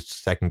 $800.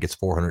 Second gets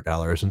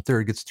 $400, and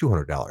third gets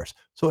 $200.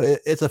 So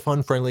it's a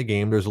fun, friendly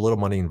game. There's a little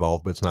money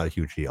involved, but it's not a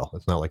huge deal.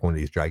 It's not like one of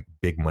these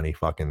big money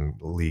fucking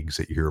leagues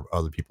that you hear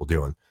other people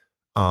doing.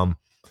 Um,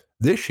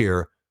 this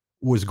year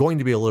was going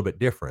to be a little bit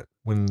different.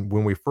 When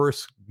we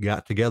first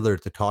got together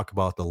to talk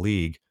about the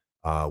league,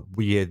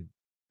 we had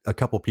a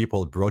couple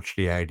people broached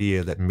the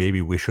idea that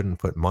maybe we shouldn't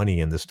put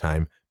money in this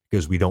time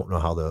because we don't know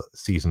how the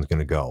season's going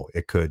to go.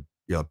 It could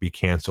be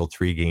canceled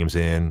 3 games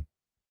in.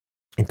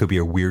 It could be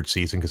a weird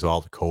season because of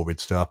all the COVID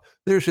stuff.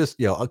 There's just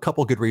a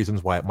couple good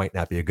reasons why it might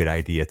not be a good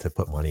idea to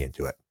put money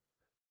into it.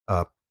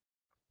 Uh,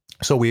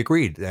 so we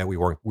agreed that we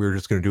were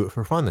just going to do it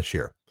for fun this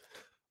year,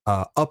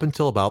 up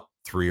until about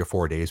 3 or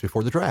 4 days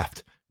before the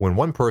draft, when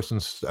one person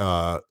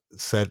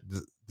said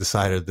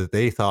decided that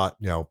they thought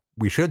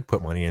we should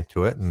put money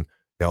into it, and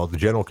the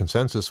general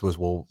consensus was,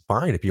 well,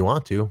 fine, if you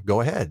want to,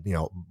 go ahead.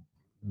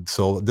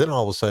 So then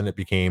all of a sudden it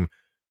became,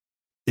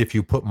 if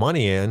you put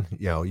money in,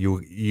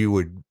 you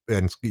would,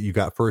 and you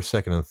got first,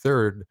 second, and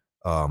third.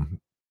 I'm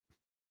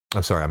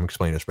sorry, I'm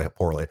explaining this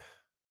poorly.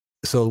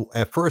 So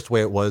at first, the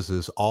way it was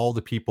is all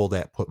the people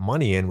that put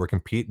money in were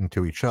competing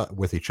to each other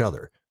with each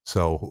other.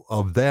 So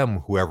of them,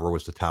 whoever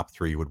was the top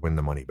three would win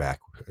the money back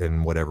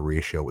in whatever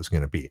ratio it was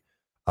going to be.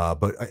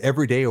 But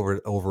every day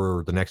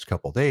over the next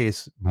couple of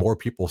days, more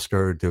people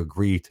started to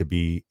agree to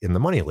be in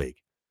the money league.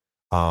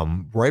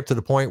 Right to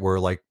the point where,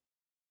 like,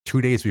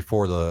 2 days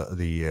before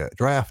the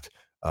draft,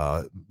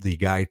 the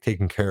guy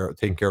taking care of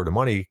the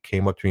money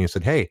came up to me and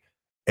said, "Hey,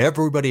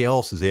 everybody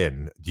else is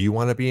in. Do you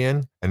want to be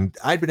in?" And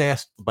I'd been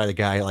asked by the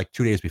guy like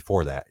 2 days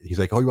before that. He's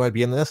like, "Oh, you want to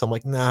be in this?" I'm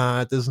like,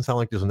 "Nah, it doesn't sound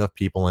like there's enough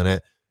people in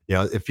it.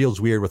 It feels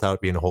weird without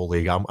it being a whole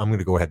league. I'm going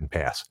to go ahead and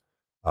pass."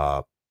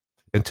 Uh,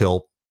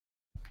 until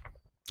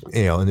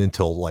and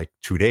until like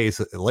 2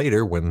 days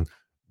later, when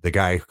the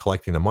guy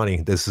collecting the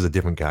money, this is a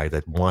different guy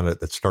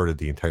that started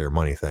the entire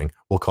money thing.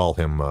 We'll call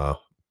him.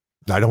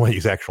 I don't want to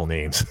use actual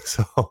names,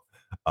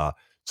 uh,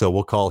 so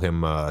we'll call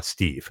him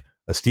Steve.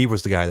 Steve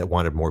was the guy that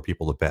wanted more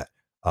people to bet,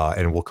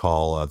 and we'll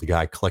call the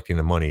guy collecting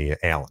the money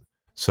Alan.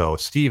 So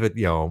Steve had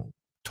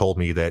told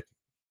me that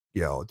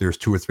there's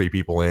 2 or 3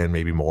 people in,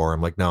 maybe more.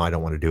 I'm like, no, I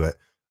don't want to do it.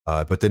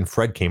 But then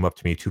Fred came up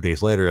to me 2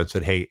 days later and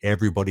said, "Hey,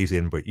 everybody's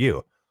in but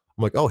you."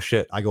 I'm like, "Oh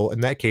shit." I go,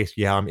 "In that case,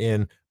 yeah, I'm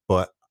in,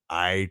 but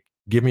I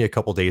give me a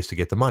couple days to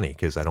get the money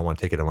because I don't want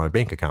to take it on my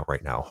bank account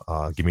right now.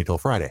 Give me till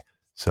Friday."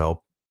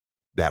 So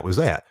that was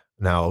that.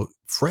 Now,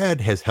 Fred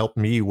has helped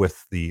me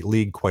with the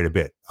league quite a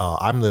bit.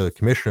 I'm the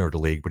commissioner of the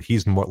league, but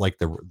he's more like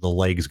the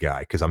legs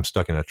guy because I'm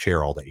stuck in a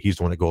chair all day. He's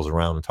the one that goes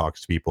around and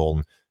talks to people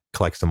and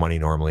collects the money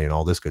normally and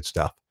all this good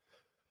stuff.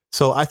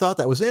 So I thought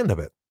that was the end of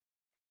it,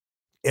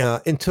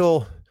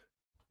 until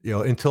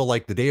until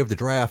like the day of the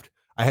draft.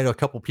 I had a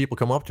couple people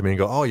come up to me and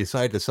go, "Oh, you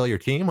decided to sell your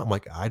team?" I'm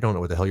like, "I don't know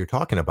what the hell you're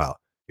talking about."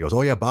 He goes,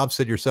 "Oh yeah, Bob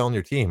said you're selling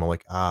your team." I'm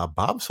like,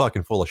 Bob's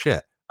fucking full of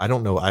shit. I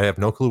don't know. I have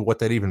no clue what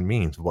that even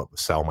means. What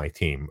sell my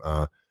team?"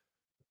 I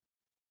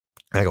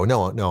go,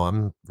 "No, no,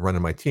 I'm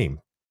running my team."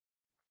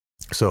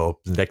 So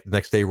the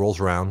next day rolls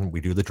around,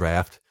 we do the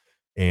draft,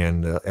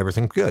 and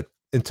everything's good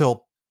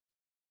until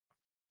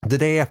the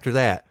day after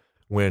that,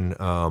 when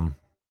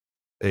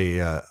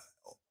a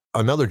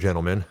another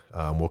gentleman,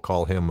 we'll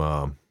call him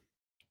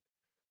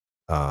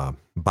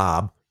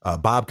Bob.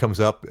 Bob comes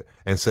up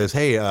and says,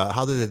 "Hey,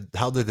 how did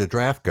the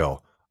draft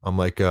go?" I'm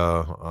like,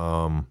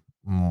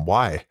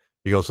 why?"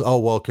 He goes, "Oh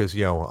well, because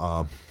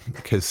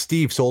because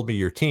Steve sold me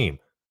your team."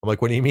 I'm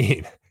like, "What do you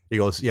mean?" He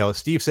goes,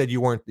 Steve said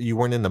you weren't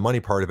in the money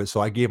part of it, so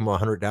I gave him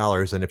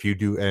 $100, and if you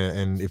do,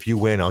 and if you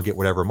win, I'll get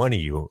whatever money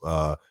you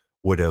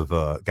would have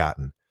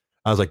gotten."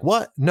 I was like,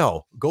 "What?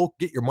 No, go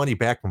get your money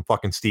back from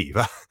fucking Steve."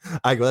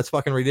 I go, "That's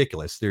fucking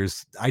ridiculous."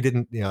 I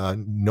didn't,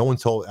 no one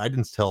told, I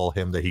didn't tell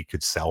him that he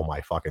could sell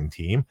my fucking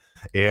team.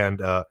 And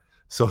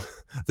so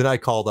then I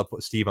called up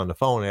Steve on the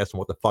phone and asked him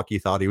what the fuck he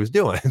thought he was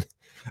doing.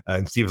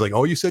 And Steve was like,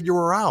 "Oh, you said you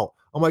were out."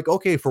 I'm like,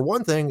 "Okay, for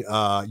one thing,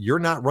 you're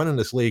not running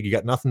this league. You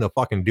got nothing to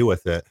fucking do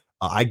with it.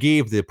 I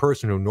gave the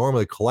person who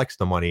normally collects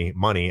the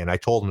money, and I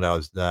told him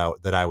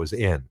that I was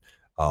in.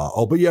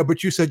 Oh, but yeah,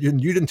 but you said you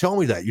didn't tell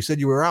me that. You said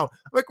you were out."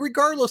 I'm like,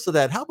 regardless of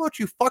that, how about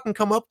you fucking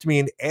come up to me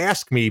and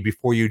ask me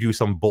before you do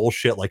some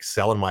bullshit like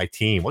selling my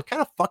team? What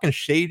kind of fucking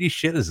shady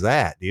shit is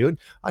that, dude?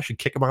 I should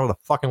kick him out of the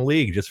fucking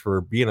league just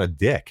for being a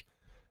dick.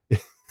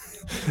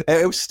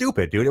 It was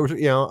stupid, dude. It was,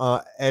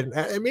 and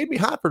it made me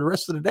hot for the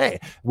rest of the day,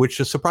 which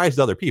just surprised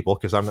other people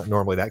because I'm not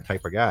normally that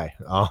type of guy.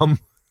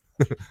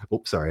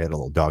 Oops, sorry, I had a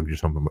little dog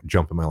just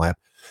jump in my lap.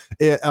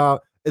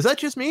 Is that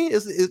just me?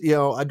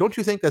 Don't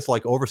you think that's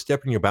like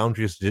overstepping your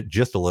boundaries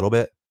just a little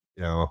bit?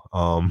 You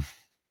know,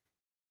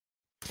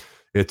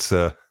 it's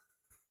and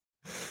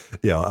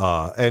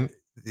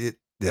it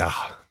yeah.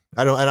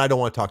 I don't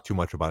want to talk too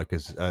much about it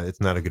because it's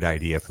not a good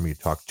idea for me to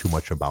talk too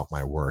much about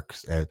my work,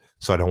 and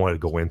so I don't want to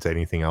go into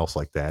anything else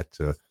like that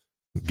to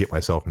get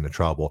myself into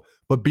trouble.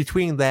 But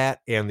between that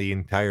and the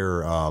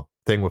entire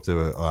thing with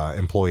the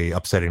employee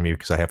upsetting me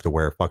because I have to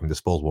wear fucking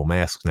disposable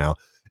masks now,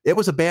 it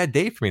was a bad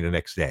day for me the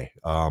next day.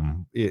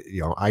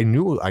 I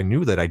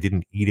knew that I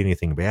didn't eat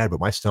anything bad,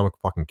 but my stomach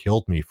fucking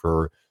killed me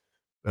for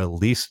at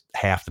least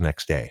half the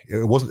next day.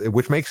 It wasn't,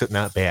 which makes it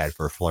not bad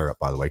for a flare up,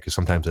 by the way, because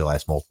sometimes they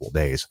last multiple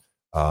days.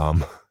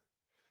 Um,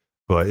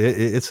 but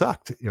it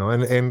sucked,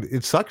 and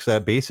it sucks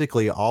that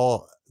basically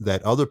all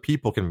that other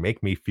people can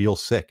make me feel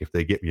sick if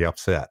they get me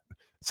upset.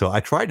 So I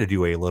try to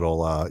do a little,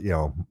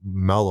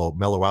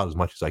 mellow out as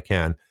much as I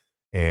can.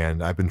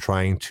 And I've been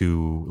trying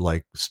to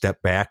like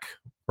step back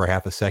for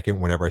half a second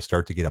whenever I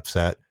start to get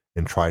upset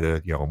and try to,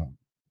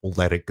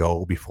 let it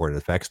go before it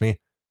affects me.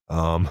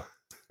 Um,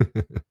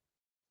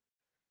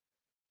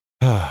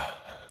 but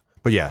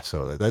yeah,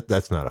 so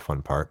that's not a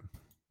fun part.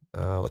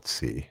 Let's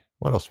see.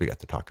 What else we got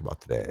to talk about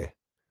today?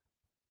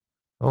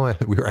 Oh,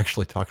 we were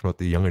actually talking about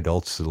the young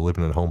adults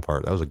living at home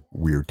part. That was a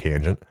weird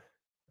tangent.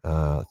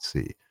 Let's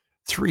see.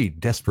 Three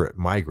desperate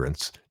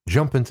migrants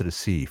jump into the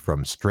sea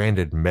from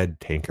stranded med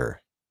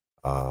tanker.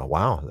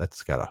 Wow,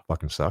 that's gotta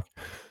fucking suck.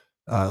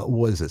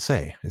 What does it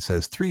say? It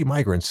says three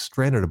migrants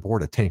stranded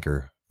aboard a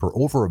tanker for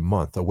over a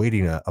month,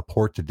 awaiting a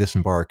port to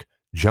disembark,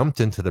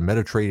 jumped into the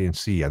Mediterranean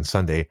Sea on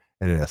Sunday,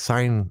 and in a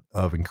sign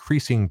of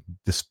increasing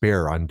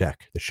despair on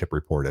deck, the ship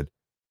reported.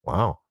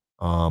 Wow.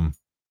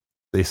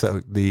 They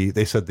said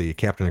the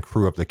captain and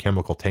crew of the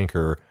chemical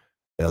tanker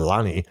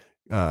Elani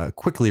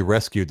quickly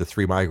rescued the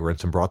three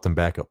migrants and brought them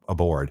back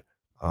aboard.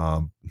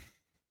 Um,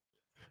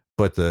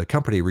 but the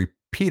company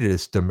repeated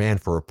its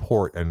demand for a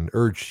port and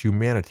urged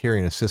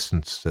humanitarian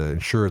assistance to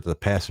ensure that the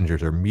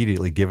passengers are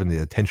immediately given the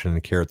attention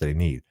and care that they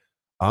need.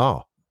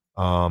 Oh,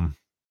 um,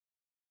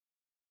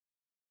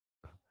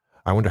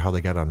 I wonder how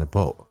they got on the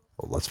boat.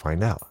 Well, let's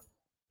find out.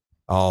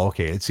 Oh,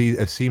 okay. It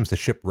seems the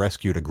ship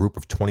rescued a group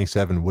of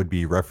 27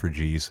 would-be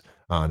refugees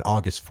on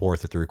August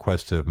 4th at the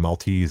request of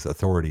Maltese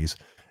authorities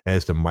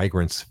as the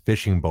migrants'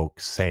 fishing boat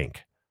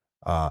sank.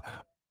 Uh,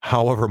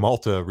 However,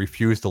 Malta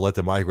refused to let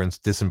the migrants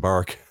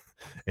disembark,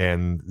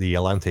 and the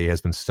Alante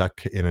has been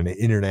stuck in an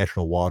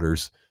international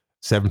waters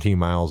 17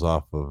 miles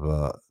off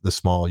of the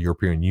small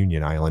European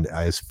Union island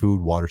as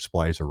food water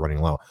supplies are running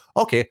low.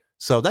 Okay,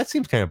 so that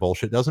seems kind of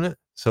bullshit, doesn't it?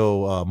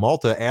 So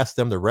Malta asked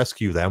them to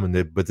rescue them,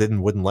 but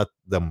then wouldn't let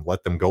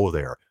them go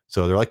there.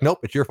 So they're like, nope,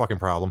 it's your fucking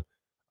problem.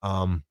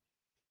 Um,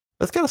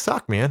 that's gotta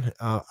suck, man.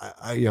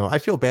 I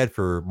feel bad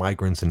for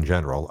migrants in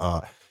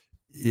general.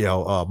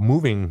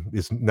 Moving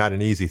is not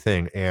an easy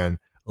thing, and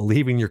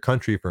leaving your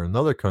country for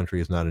another country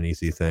is not an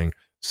easy thing.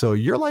 So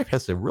your life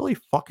has to really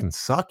fucking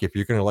suck if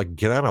you're gonna like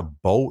get on a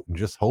boat and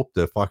just hope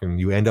that fucking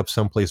you end up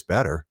someplace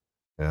better.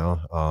 You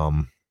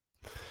know.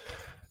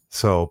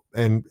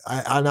 And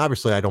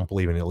obviously I don't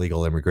believe in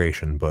illegal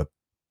immigration, but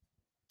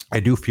I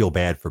do feel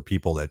bad for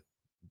people that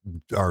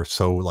are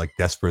so like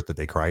desperate that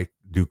they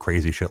do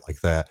crazy shit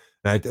like that.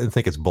 And I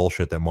think it's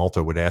bullshit that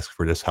Malta would ask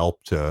for this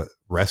help to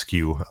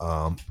rescue.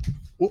 Oh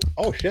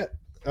shit!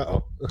 Uh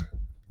oh,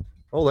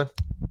 hold on.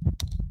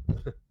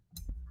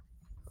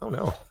 Oh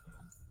no,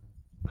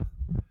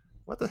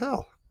 what the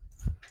hell?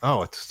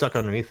 Oh, it's stuck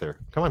underneath there.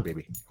 Come on,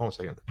 baby. Hold on a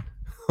second.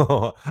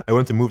 I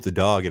went to move the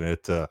dog and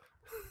it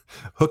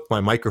hooked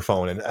my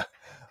microphone and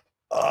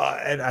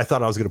I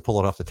thought I was going to pull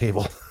it off the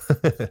table.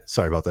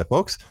 Sorry about that,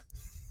 folks.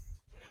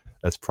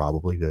 That's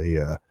probably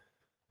the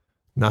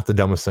not the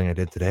dumbest thing I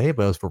did today,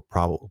 but it was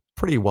probably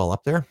pretty well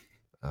up there.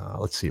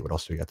 Let's see what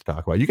else we got to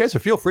talk about. You guys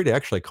feel free to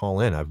actually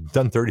call in. I've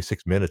done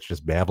 36 minutes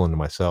just babbling to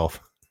myself.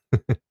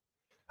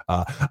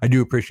 I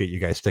do appreciate you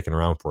guys sticking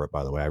around for it,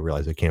 by the way. I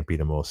realize it can't be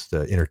the most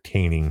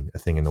entertaining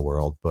thing in the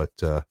world, but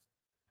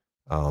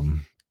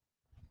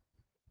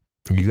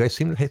you guys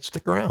seem to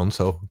stick around,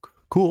 so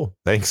cool.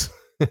 Thanks.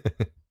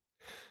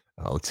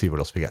 Let's see what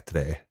else we got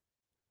today.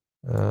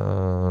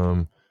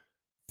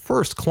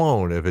 First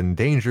clone of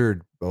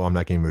endangered, I'm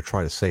not going to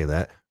try to say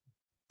that,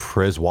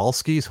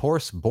 Przewalski's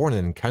horse, born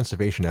in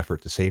conservation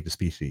effort to save the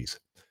species.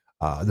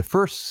 The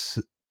first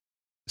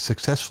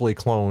successfully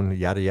cloned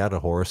yada yada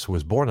horse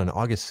was born on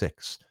August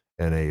 6th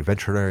in a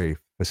veterinary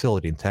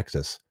facility in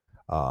Texas.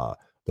 The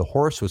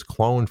horse was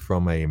cloned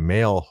from a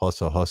male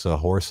Hussa Hussa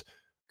horse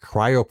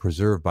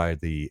cryopreserved by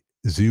the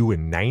zoo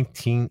in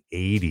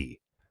 1980.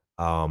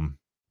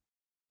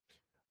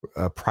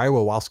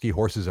 Przewalski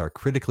horses are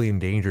critically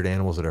endangered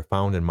animals that are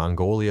found in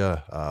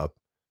Mongolia,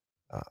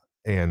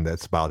 and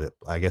that's about it.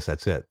 I guess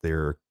that's it.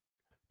 They're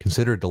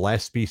considered the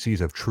last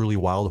species of truly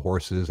wild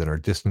horses and are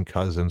distant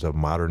cousins of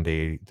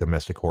modern-day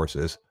domestic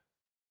horses,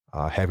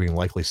 having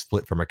likely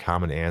split from a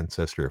common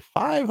ancestor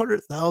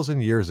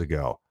 500,000 years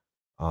ago.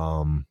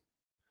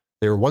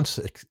 They were once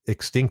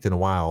extinct in the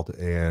wild,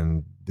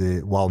 and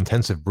while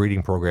intensive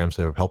breeding programs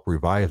have helped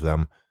revive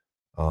them,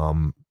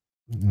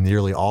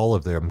 nearly all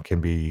of them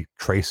can be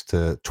traced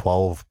to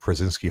 12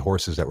 Przewalski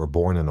horses that were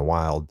born in the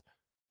wild.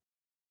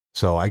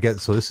 So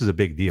this is a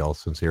big deal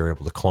since they were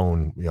able to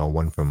clone,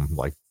 one from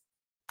like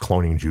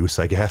cloning juice,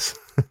 I guess.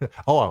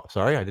 Oh,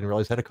 sorry, I didn't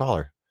realize I had a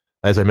caller.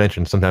 As I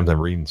mentioned, sometimes I'm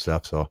reading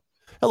stuff. So,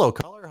 hello,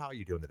 caller. How are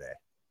you doing today?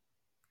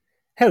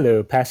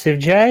 Hello, Passive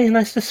J.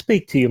 Nice to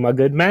speak to you, my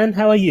good man.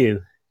 How are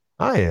you?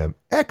 I am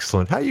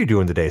excellent. How are you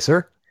doing today,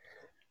 sir?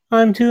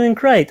 I'm doing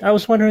great. I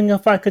was wondering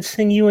if I could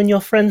sing you and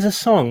your friends a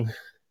song.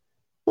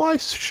 Why,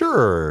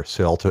 sure,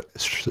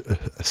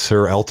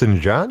 Sir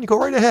Elton John. You go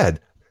right ahead.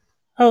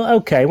 Oh,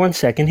 okay. 1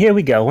 second. Here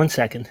we go. 1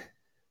 second.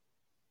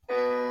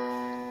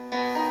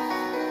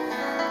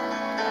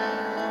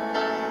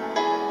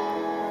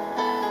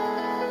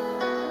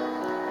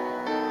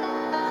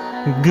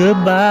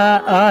 Goodbye,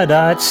 Art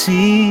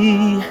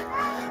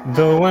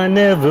though I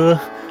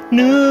never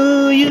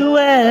knew you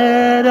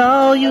at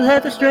all. You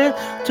had the strength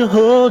to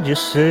hold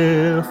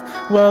yourself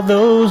while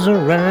those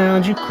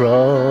around you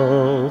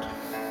crawled.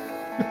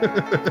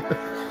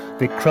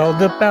 They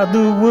crawled up out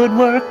the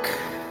woodwork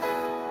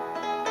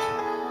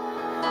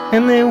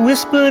and they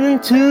whispered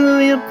into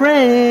your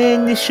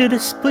brain. They should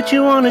have put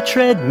you on a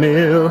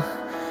treadmill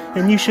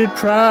and you should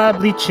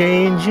probably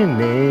change your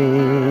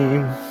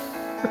name.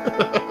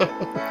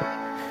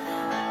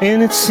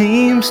 And it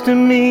seems to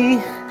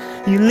me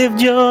you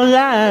lived your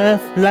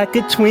life like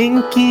a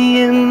Twinkie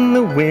in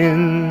the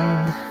wind,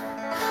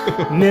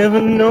 never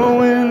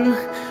knowing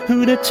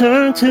who to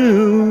turn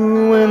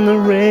to when the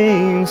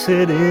rain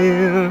set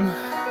in.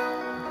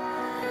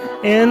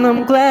 And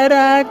I'm glad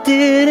I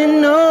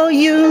didn't know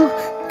you,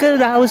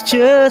 'cause I was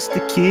just a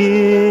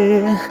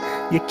kid.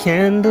 Your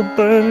candle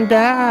burned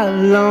out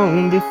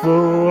long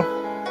before.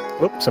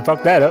 Oops, I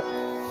fucked that up.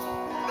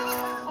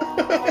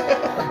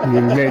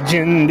 Your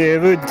legend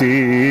ever did.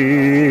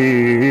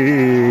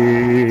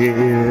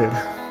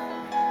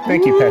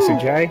 Thank you, Pastor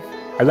J.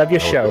 I love your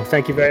show.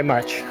 Thank you very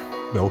much.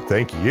 No,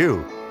 thank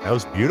you. That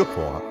was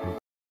beautiful.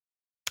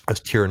 I was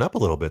tearing up a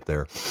little bit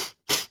there.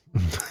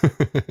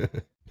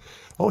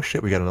 Oh,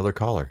 shit. We got another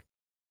caller.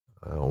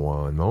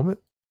 One moment.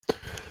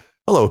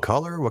 Hello,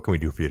 caller. What can we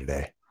do for you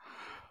today?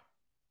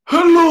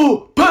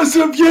 Hello,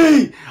 Passive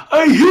J.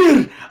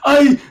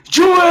 I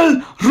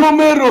Joel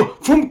Romero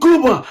from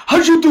Cuba. How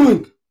you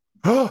doing?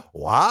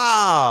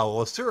 Wow.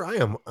 Well, sir, I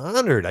am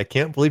honored. I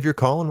can't believe you're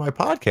calling my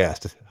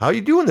podcast. How are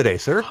you doing today,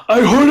 sir?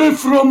 I heard it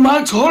from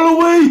Max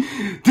Holloway.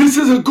 This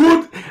is a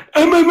good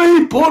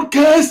MMA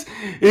podcast.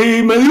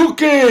 Y me dijo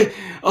que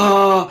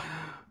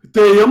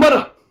te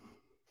llamara.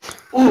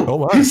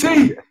 Oh, he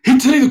say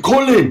to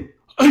call in.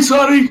 I'm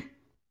sorry.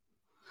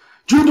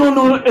 You don't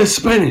know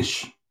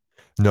Spanish.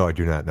 No, I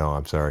do not know.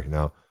 I'm sorry.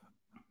 No.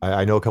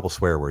 I know a couple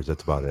swear words.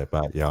 That's about it.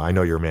 But yeah, I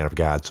know you're a man of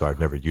God, so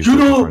I've never used it in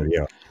front of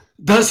you.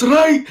 That's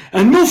right.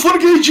 And no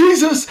forget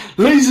Jesus,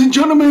 ladies and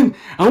gentlemen.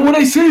 And when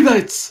I say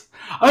that,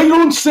 I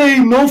don't say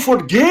no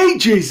forget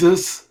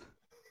Jesus.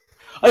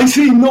 I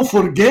say no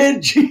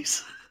forget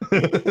Jesus.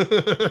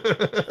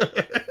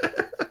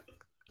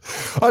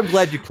 I'm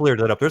glad you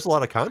cleared that up. There's a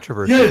lot of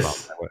controversy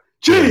about that.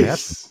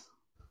 Yes.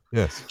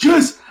 Yes.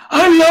 Just,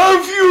 I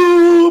love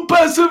you,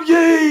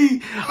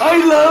 Passavier.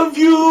 I love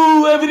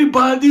you,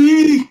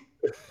 everybody.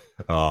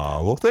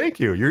 Oh, well, thank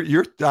you.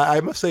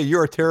 I must say, you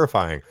are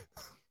terrifying.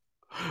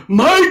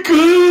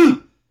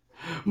 Michael,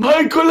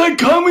 I'm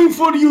coming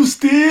for you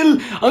still.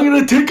 I'm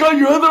gonna take out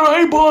your other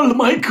eyeball,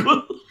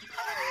 Michael.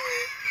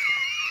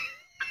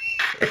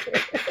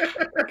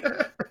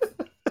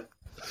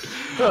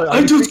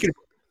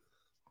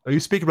 Are you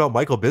speaking about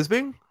Michael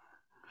Bisping?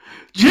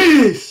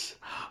 Yes,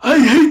 I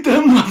hate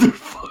that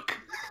motherfucker.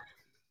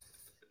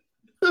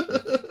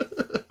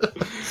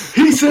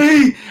 He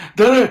say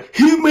that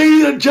he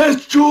made a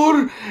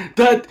gesture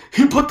that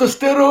he put the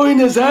steroid in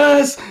his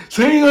ass,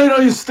 saying I'm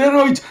on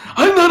steroids.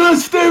 I'm not on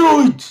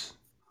steroids.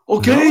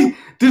 Okay? No?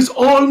 This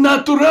all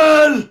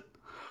natural.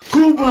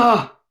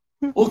 Cuba.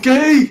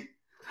 Okay?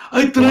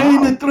 I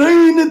train Wow. and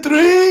train and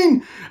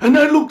train, and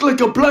I look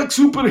like a black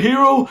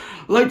superhero,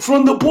 like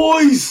from The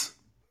Boys.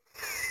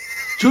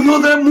 Do you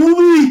know that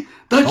movie?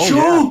 That Oh, yeah.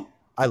 show?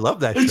 I love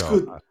that It's show.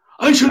 good.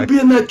 I should be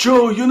in that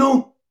show, you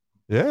know?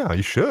 Yeah,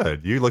 you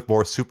should. You look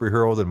more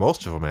superhero than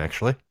most of them,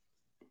 actually.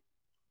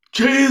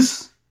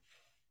 Cheers.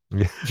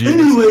 Jeez.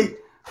 Anyway,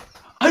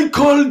 I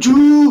called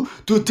you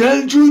to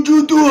tell you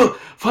you do a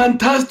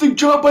fantastic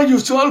job by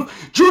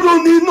yourself. You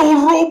don't need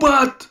no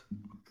robot.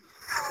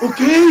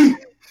 Okay?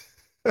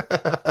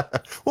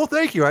 Well,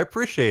 thank you. I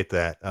appreciate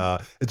that.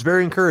 It's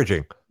very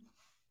encouraging.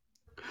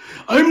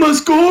 I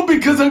must go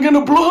because I'm going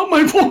to blow up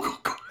my vocal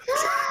cords.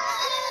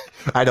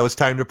 I know it's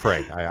time to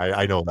pray.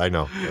 I know.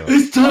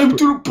 It's time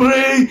to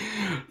pray.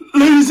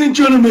 Ladies and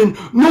gentlemen,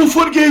 no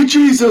forget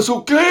Jesus,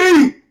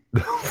 okay?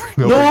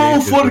 No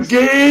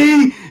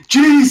forget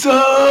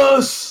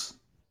Jesus.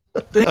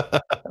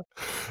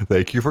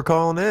 Thank you for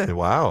calling in.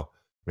 Wow.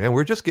 Man,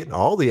 we're just getting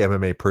all the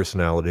MMA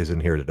personalities in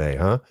here today,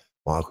 huh?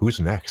 Wow, who's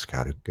next?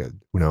 God,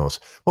 who knows?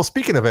 Well,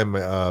 speaking of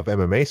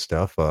MMA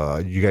stuff,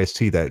 you guys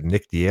see that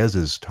Nick Diaz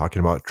is talking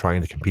about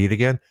trying to compete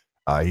again?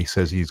 He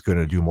says he's going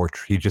to do more.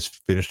 He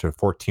just finished a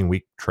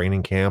 14-week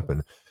training camp,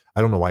 and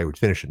I don't know why he would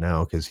finish it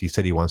now because he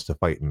said he wants to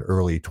fight in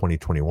early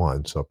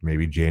 2021, so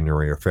maybe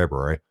January or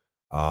February.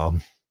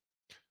 Um,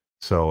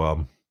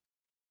 so,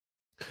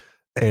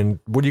 and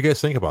what do you guys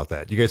think about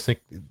that? You guys think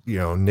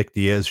Nick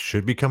Diaz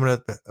should be coming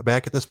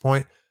back at this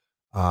point?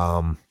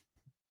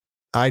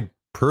 I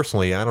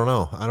personally, I don't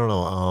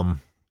know.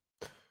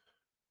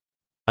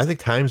 I think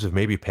times have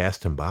maybe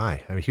passed him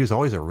by. I mean, he was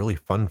always a really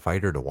fun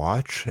fighter to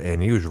watch,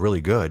 and he was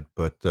really good.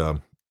 But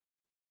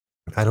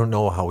I don't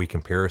know how he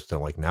compares to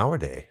like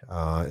nowadays.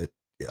 God,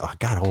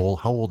 how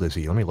old is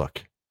he? Let me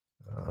look.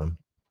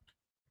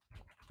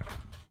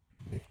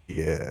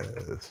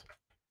 Yes,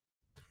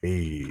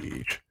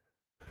 age.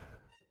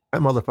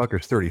 That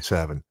motherfucker's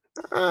 37.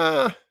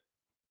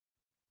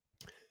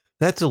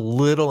 That's a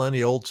little on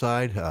the old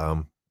side.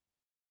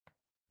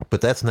 But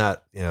that's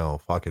not,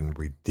 fucking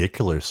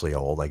ridiculously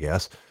old, I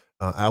guess.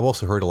 I've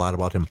also heard a lot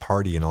about him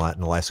partying a lot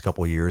in the last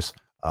couple of years,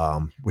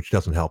 which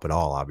doesn't help at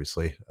all,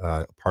 obviously.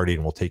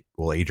 Partying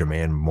will age a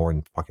man more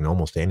than fucking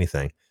almost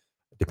anything.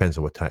 It depends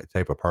on what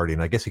type of party.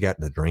 And I guess he got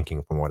into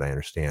drinking, from what I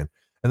understand.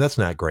 And that's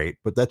not great,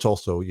 but that's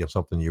also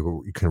something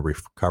you can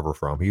recover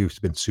from. He's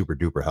been super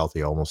duper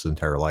healthy almost his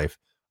entire life.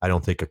 I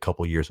don't think a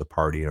couple years of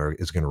partying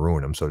is going to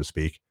ruin him, so to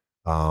speak.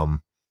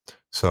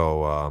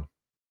 So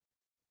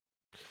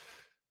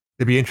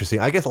it'd be interesting.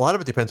 I guess a lot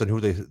of it depends on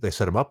who they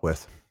set him up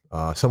with.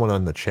 Someone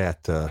on the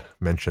chat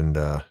mentioned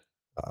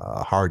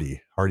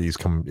Hardy. Hardy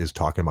is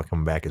talking about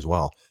coming back as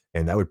well,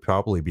 and that would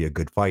probably be a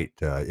good fight.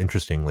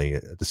 Interestingly,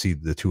 to see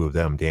the two of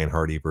them, Dan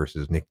Hardy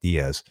versus Nick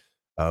Diaz.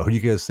 Who do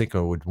you guys think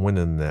would win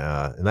in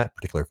that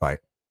particular fight?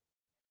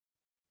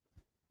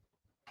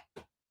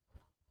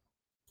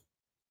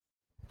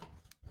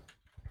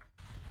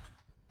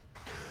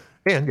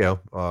 And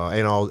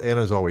and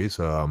as always,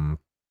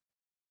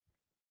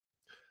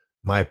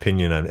 my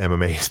opinion on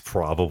MMA is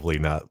probably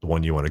not the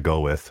one you want to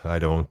go with. I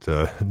don't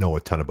know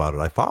a ton about it.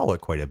 I follow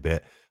it quite a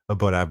bit,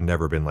 but I've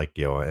never been like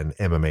an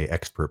MMA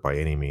expert by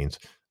any means.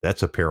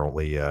 That's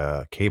apparently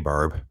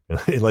K-Barb,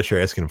 unless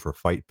you're asking him for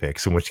fight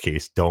picks, in which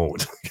case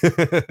don't.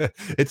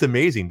 It's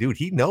amazing, dude.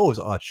 He knows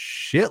a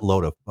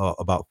shitload of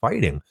about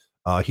fighting.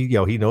 He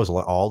knows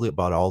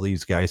about all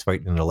these guys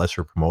fighting in the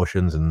lesser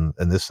promotions and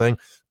this thing,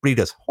 but he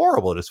does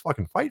horrible at his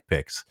fucking fight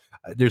picks.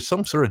 There's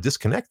some sort of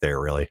disconnect there,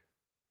 really.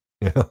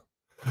 Yeah.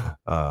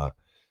 Uh,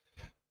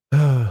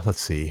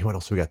 let's see what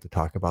else we got to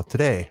talk about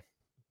today.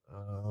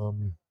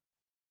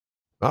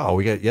 Oh,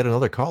 we got yet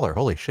another caller.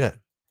 Holy shit!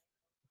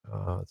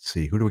 Let's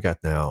see, who do we got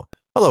now?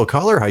 Hello,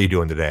 caller. How you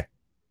doing today?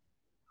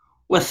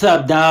 What's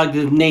up, dog?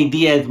 This is Nate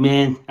Diaz,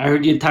 man. I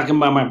heard you talking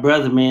about my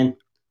brother, man.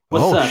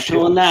 What's up? Shit.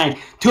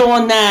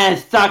 209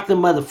 Stockton,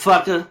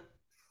 motherfucker.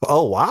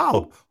 Oh,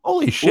 wow.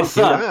 Holy shit, What's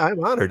dude. up?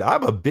 I'm honored.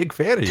 I'm a big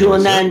fan of yours.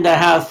 209 in the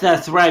house.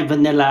 That's right,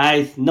 Vanilla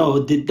Ice. No,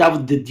 that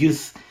was the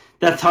juice.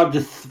 That's hard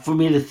for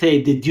me to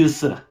say, the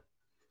juicer.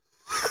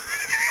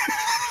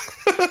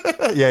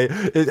 Yeah,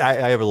 I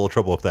have a little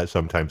trouble with that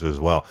sometimes as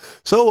well.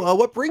 So,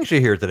 what brings you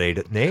here today,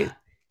 Nate?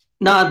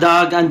 Nah,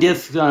 dog. I'm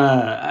just.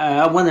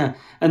 I want to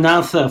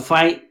announce a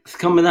fight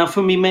coming up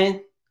for me, man.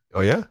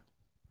 Oh yeah,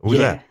 who's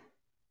Yeah, that?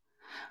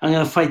 I'm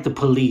gonna fight the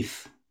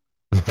police.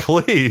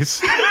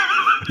 Please.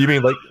 You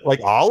mean like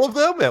all of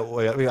them?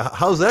 I mean,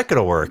 how's that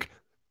gonna work?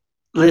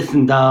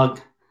 Listen,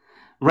 dog.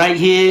 Right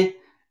here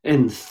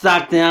in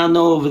Stockton, I don't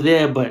know over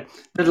there, but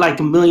there's like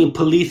a million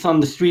police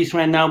on the streets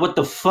right now. What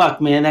the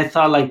fuck, man? That's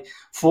all like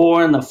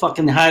four on the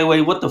fucking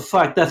highway. What the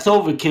fuck? That's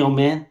overkill,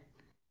 man.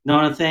 Know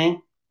what I'm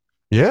saying?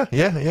 Yeah.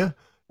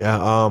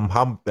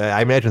 How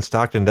I imagine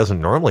Stockton doesn't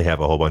normally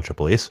have a whole bunch of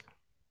police.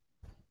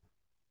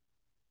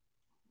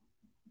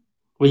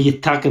 What are you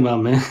talking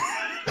about, man?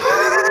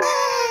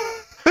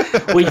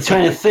 What are you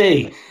trying to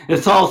say?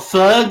 It's all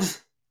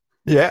thugs?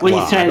 Yeah, What are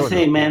well, you I trying to don't know.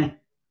 say, man?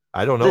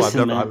 I don't know. I've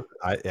Listen, never.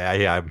 man.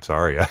 Yeah, I'm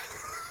sorry. I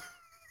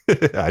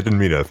didn't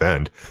mean to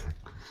offend.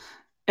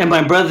 And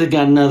my brother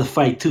got another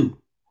fight too.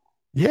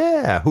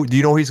 Yeah. Who do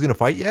you know who he's going to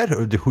fight yet?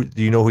 Or do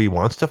you know who he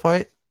wants to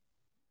fight?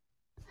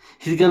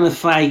 He's gonna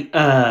fight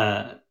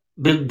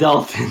Big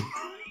Dolphin.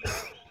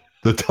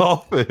 The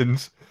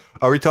Dolphins.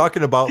 Are we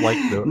talking about like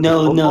the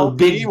No, football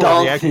Big team or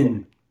the actual?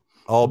 Dalton.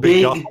 Oh,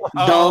 big Dolphin.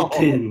 Big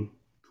Dalton.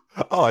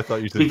 Oh, I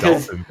thought you said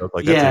Because Dolphins. I was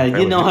like, that's an yeah, you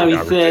entirely know how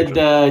different he said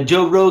conversation.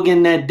 Joe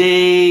Rogan that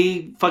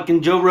day,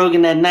 fucking Joe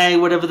Rogan that night,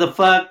 whatever the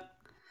fuck.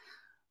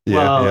 Yeah.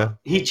 Well,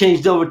 he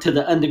changed over to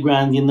the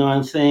underground. You know what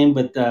I'm saying?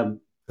 But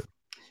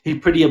he's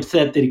pretty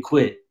upset that he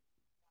quit,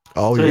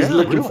 Oh so he's yeah,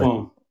 looking really? for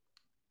him.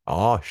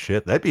 Oh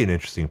shit, that'd be an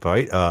interesting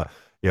fight.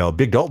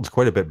 Big Dalton's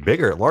quite a bit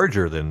bigger,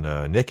 larger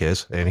than Nick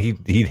is, and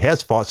he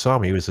has fought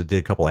some. He did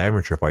a couple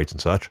amateur fights and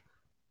such.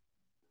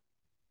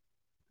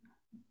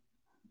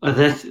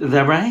 Is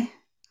that right?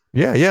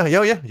 Yeah.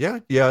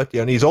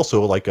 And he's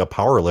also like a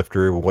power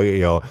lifter,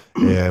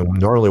 and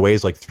normally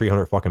weighs like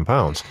 300 fucking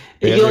pounds.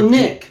 Hey, And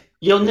Nick,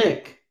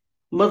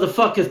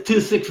 motherfucker's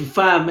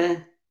 265,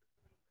 man.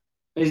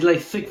 He's like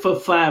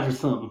 6'5" or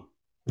something.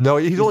 no,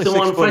 he's You only still six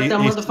want to foot. fight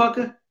that He's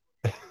motherfucker?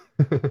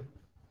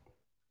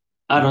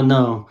 I don't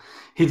know.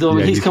 He's over.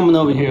 yeah, He's he's coming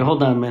over here.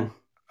 Hold on, man.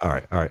 all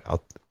right.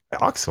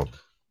 Awesome.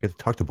 Get to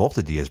talk to both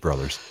the Diaz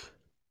brothers.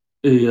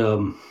 He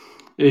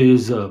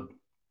is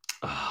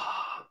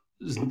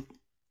is,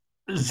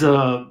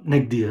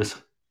 Nick Diaz.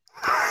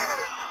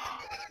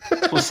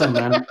 What's up,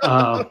 man?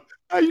 How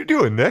you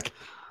doing, Nick?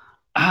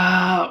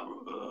 Uh,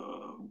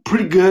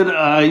 Pretty good.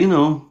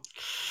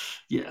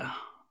 Yeah.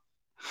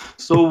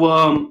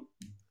 So,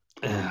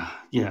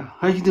 yeah.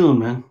 How you doing,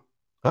 man?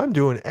 I'm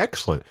doing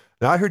excellent.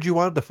 Now, I heard you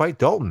wanted to fight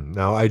Dalton.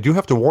 Now, I do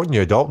have to warn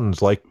you, Dalton's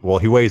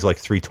he weighs like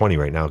 320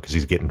 right now because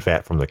he's getting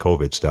fat from the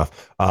COVID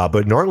stuff.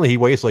 But normally he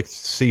weighs like,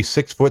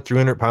 6 foot,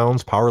 300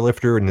 pounds, power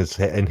lifter, and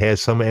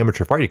has some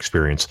amateur fight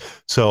experience.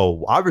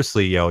 So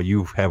obviously,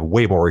 you have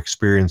way more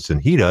experience than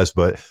he does.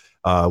 But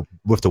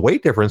with the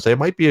weight difference, it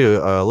might be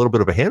a little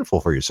bit of a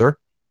handful for you, sir.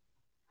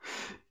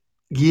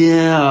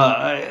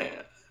 Yeah,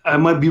 I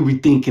might be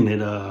rethinking it.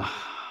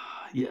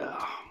 Yeah.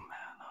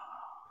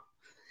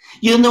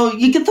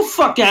 You get the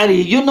fuck out of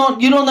here. You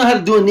don't know how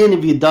to do an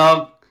interview,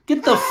 dog.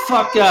 Get the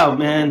fuck out,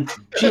 man.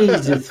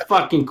 Jesus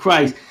fucking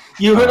Christ.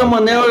 You heard him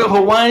on Ariel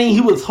Hawaiian? He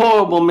was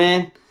horrible,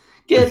 man.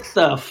 Get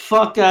the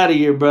fuck out of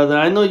here, brother.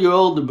 I know you're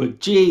older, but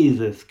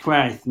Jesus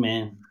Christ,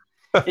 man.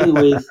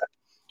 Anyways,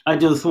 I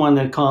just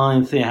wanted to call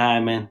and say hi,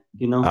 man.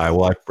 I And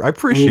you're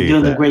appreciate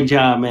doing a that. great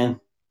job, man.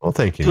 Well,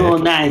 thank you, Nick.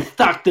 209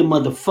 Stockton,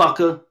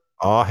 motherfucker.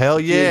 Oh, hell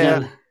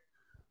yeah.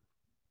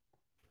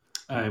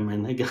 All right,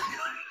 man.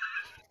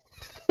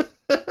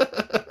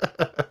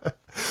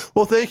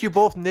 Well, thank you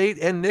both, Nate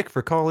and Nick,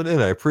 for calling in.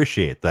 I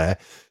appreciate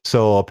that.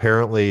 So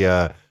apparently,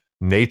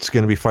 Nate's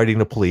going to be fighting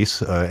the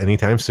police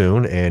anytime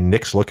soon, and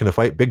Nick's looking to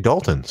fight Big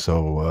Dalton.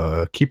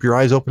 So keep your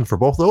eyes open for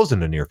both those in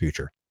the near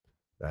future.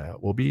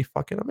 That will be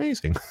fucking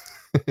amazing.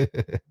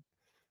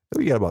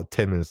 We got about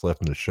 10 minutes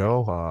left in the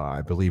show.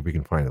 I believe we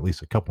can find at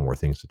least a couple more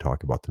things to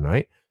talk about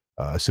tonight,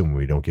 assuming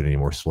we don't get any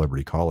more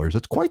celebrity callers.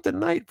 It's quite the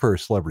night for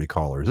celebrity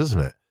callers,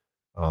 isn't it?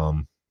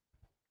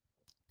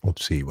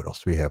 Let's see. What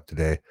else do we have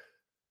today?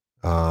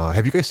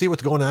 Have you guys seen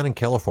what's going on in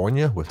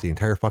California with the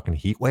entire fucking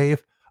heat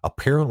wave?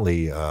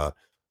 Apparently,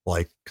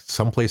 like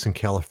someplace in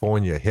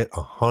California hit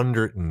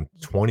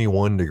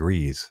 121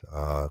 degrees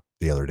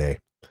the other day.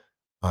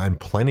 And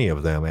plenty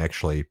of them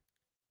actually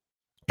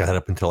got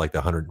up until like the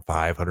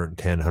 105,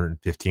 110,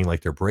 115.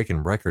 Like they're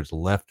breaking records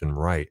left and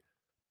right.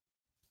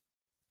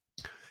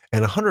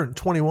 And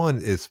 121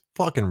 is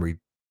fucking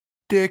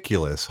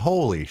ridiculous.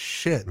 Holy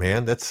shit,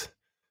 man.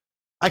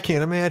 I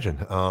can't imagine.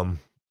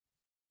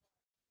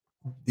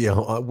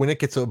 When it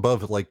gets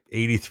above like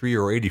 83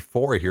 or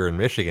 84 here in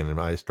Michigan, and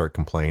I start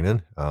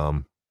complaining,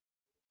 and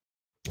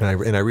I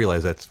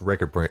realize that's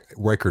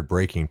record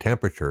breaking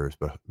temperatures,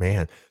 but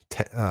man,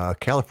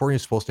 California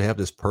is supposed to have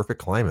this perfect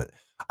climate.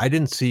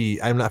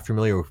 I'm not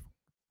familiar with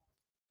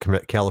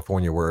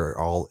California where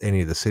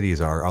any of the cities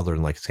are, other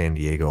than like San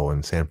Diego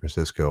and San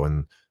Francisco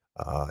and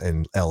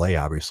LA,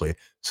 obviously.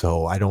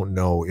 So I don't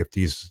know if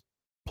these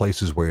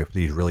places where if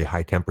these really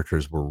high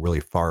temperatures were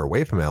really far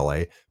away from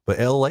LA, but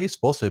LA is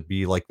supposed to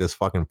be like this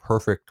fucking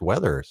perfect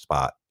weather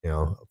spot,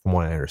 from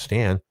what I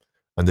understand.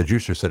 and the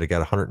juicer said it got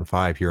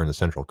 105 here in the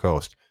Central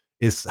Coast.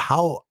 Is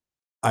how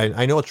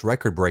I know it's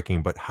record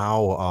breaking, but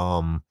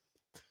how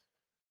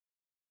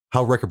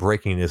record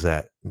breaking is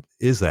that?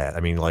 I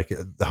mean, like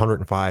the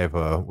 105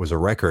 was a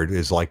record.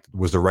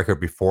 Was the record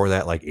before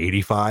that like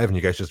 85, and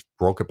you guys just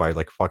broke it by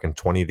like fucking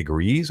 20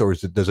 degrees, or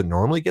does it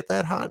normally get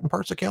that hot in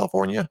parts of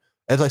California?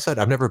 As I said,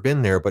 I've never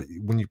been there, but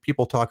when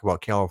people talk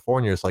about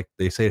California, it's like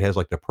they say it has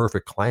like the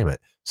perfect climate.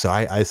 So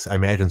I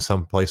imagine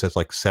some place that's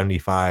like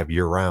 75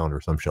 year round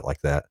or some shit like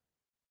that.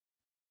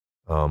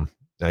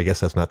 I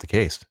guess that's not the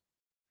case.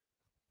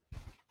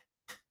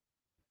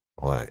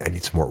 Well, I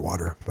need some more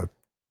water, but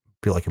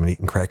feel like I'm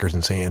eating crackers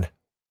and sand.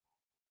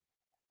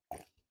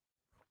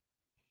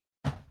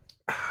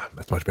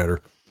 That's much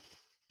better.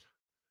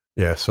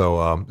 Yeah. So,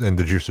 and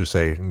the juicers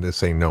say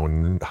no,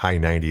 high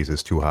 90s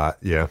is too hot.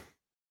 Yeah.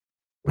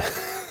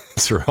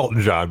 Sir Elton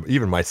John.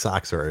 Even my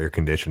socks are air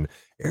conditioned.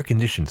 Air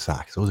conditioned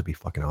socks. Those would be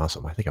fucking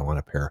awesome. I think I want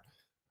a pair.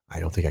 I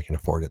don't think I can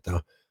afford it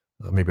though.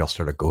 Maybe I'll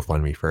start a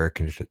GoFundMe for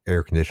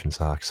air conditioned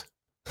socks.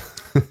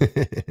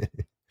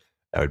 That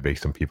would make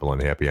some people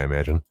unhappy, I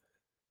imagine.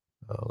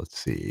 Let's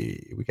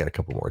see. We got a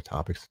couple more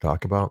topics to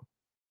talk about.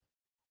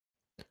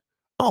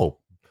 Oh,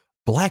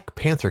 Black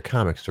Panther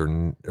comics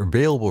are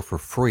available for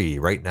free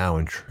right now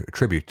in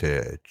tribute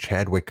to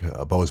Chadwick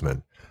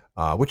Boseman,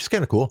 which is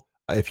kind of cool.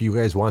 If you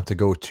guys want to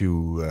go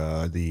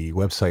to the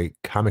website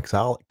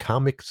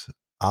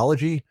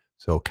Comixology,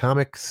 so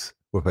comics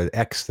with an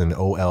X and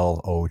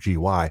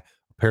OLOGY,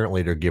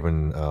 apparently they're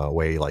giving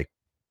away like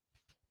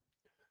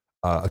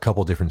a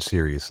couple different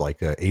series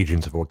like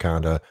Agents of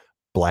Wakanda,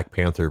 Black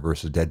Panther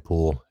versus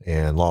Deadpool,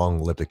 and Long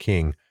Live the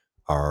King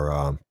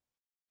are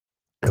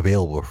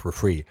available for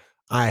free.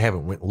 I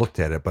haven't looked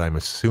at it, but I'm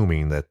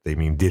assuming that they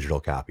mean digital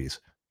copies.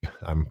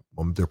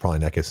 They're probably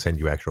not going to send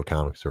you actual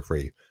comics for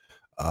free.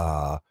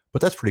 But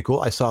that's pretty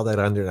cool. I saw that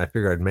on there, and I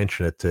figured I'd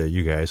mention it to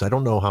you guys. I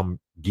don't know how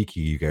geeky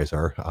you guys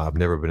are. I've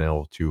never been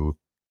able to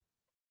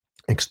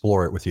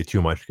explore it with you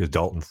too much because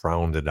Dalton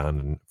frowned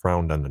on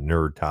the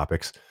nerd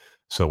topics.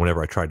 So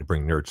whenever I tried to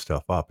bring nerd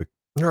stuff up, it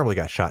normally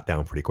got shot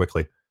down pretty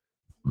quickly.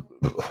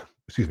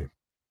 Excuse me.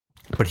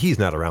 But he's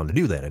not around to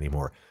do that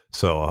anymore.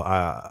 So,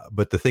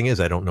 but the thing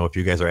is, I don't know if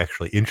you guys are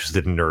actually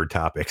interested in nerd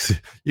topics.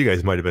 You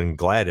guys might have been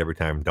glad every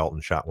time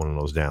Dalton shot one of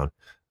those down.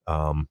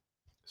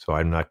 So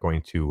I'm not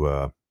going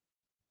to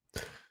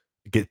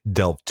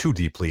delve too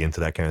deeply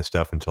into that kind of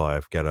stuff until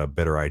I've got a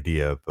better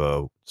idea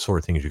of sort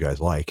of things you guys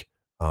like.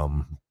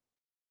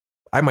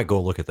 I might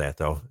go look at that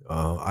though.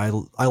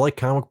 I like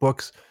comic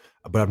books,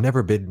 but I've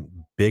never been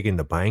big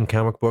into buying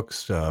comic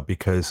books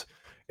because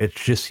it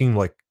just seemed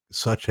like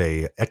such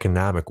a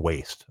economic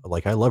waste.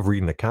 Like I love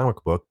reading a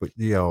comic book, but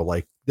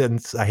like then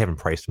I haven't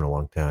priced in a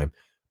long time.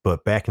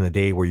 But back in the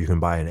day where you can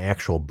buy an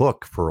actual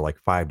book for like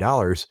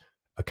 $5,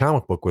 a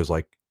comic book was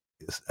like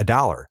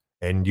 $1,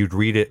 and you'd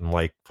read it in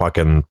like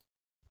fucking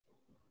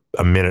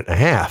a minute and a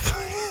half.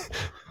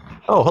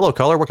 Oh, hello,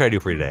 caller. What can I do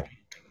for you today?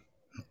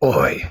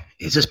 Oi,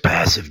 is this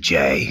Passive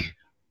J?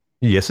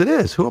 Yes, it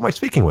is. Who am I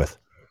speaking with?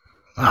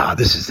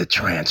 This is the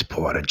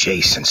transporter,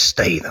 Jason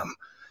Statham.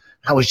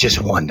 I was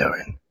just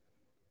wondering,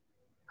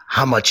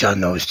 how much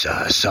on those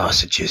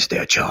sausages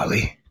there,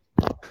 Charlie?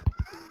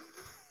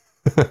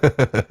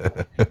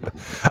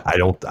 I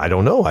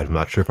don't know. I'm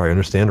not sure if I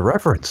understand the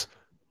reference.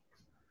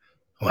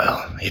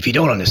 Well, if you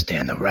don't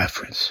understand the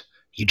reference,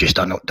 you just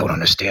don't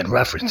understand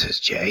references,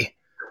 Jay.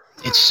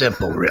 It's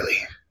simple, really.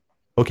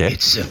 Okay.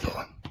 It's simple.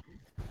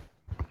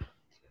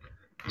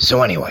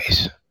 So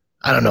anyways,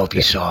 I don't know if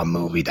you saw a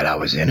movie that I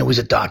was in. It was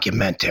a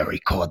documentary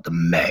called The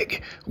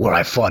Meg, where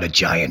I fought a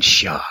giant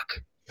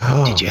shark.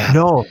 Did you have...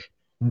 No,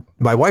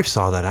 my wife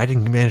saw that. I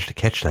didn't manage to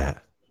catch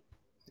that.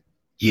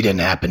 You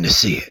didn't happen to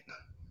see it?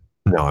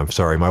 No, I'm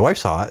sorry. My wife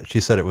saw it. She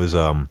said it was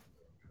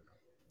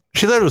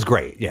she thought it was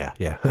great. Yeah.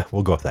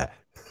 We'll go with that.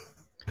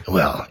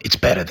 Well, it's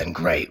better than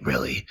great,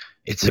 really.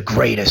 It's the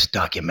greatest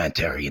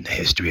documentary in the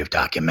history of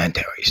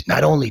documentaries.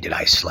 Not only did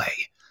I slay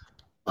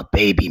a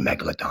baby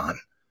megalodon,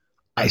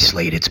 I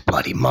slayed its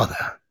bloody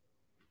mother.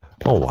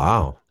 Oh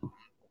wow.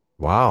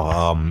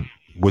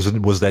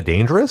 Was that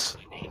dangerous?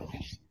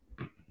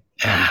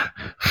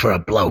 For a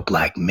bloke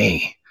like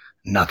me,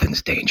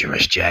 nothing's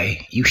dangerous,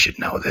 Jay. You should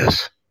know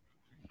this.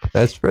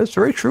 That's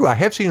very true. I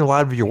have seen a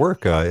lot of your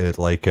work.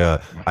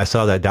 I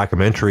saw that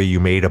documentary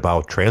you made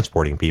about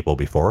transporting people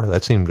before.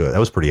 That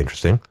was pretty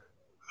interesting.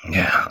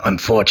 Yeah,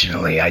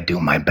 unfortunately, I do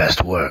my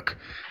best work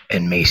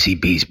in Macy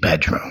B's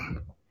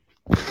bedroom.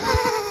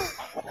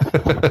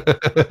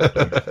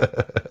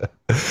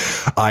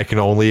 I can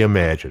only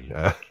imagine.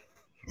 Yeah.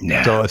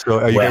 So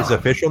are you guys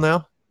official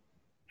now?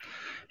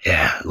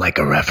 Yeah, like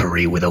a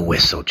referee with a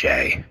whistle,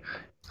 Jay.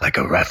 Like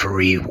a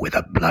referee with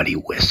a bloody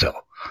whistle.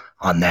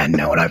 On that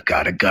note, I've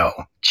got to go.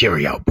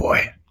 Cheerio,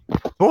 boy.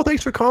 Well,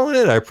 thanks for calling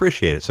in. I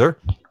appreciate it, sir.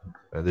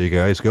 There you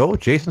guys go.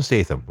 Jason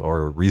Statham,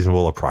 or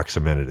reasonable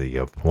approximity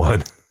of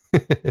one.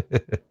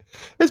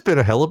 It's been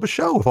a hell of a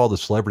show with all the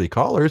celebrity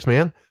callers,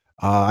 man.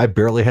 I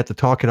barely had to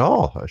talk at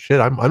all. Shit,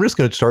 I'm just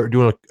going to start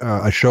doing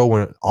a show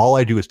when all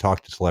I do is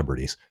talk to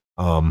celebrities.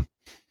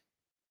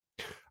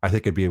 I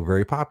think it'd be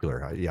very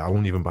popular. I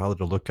won't even bother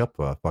to look up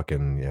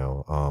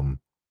fucking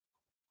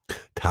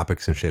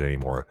topics and shit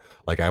anymore.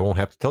 Like I won't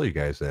have to tell you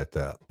guys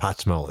that pot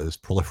smell is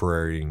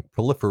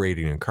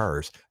proliferating in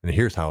cars, and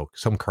here's how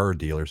some car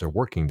dealers are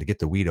working to get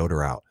the weed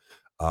odor out.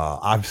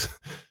 I've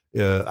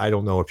I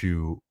don't know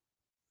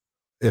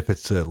if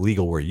it's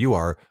legal where you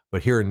are,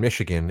 but here in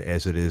Michigan,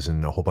 as it is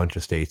in a whole bunch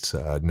of states,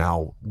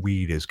 now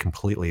weed is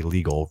completely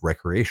legal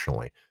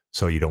recreationally.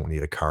 So you don't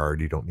need a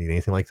card, you don't need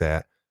anything like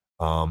that.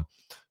 Um,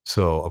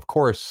 so of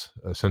course,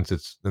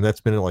 since and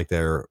that's been like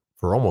there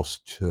for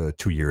almost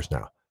 2 years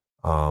now.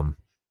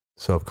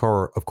 So of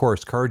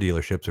course, car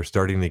dealerships are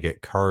starting to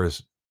get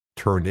cars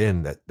turned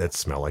in that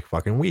smell like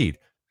fucking weed.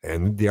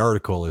 And the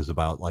article is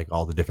about like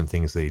all the different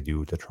things they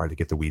do to try to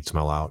get the weed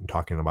smell out, and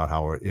talking about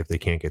how if they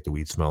can't get the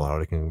weed smell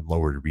out, it can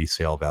lower the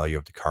resale value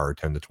of the car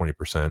 10 to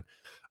 20%.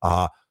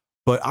 Uh,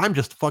 but I'm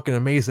just fucking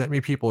amazed that many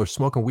people are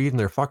smoking weed in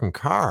their fucking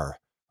car.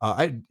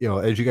 As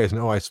you guys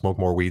know, I smoke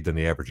more weed than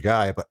the average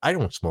guy, but I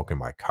don't smoke in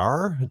my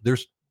car.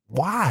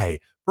 Why?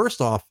 First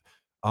off,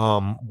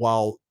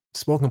 while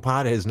smoking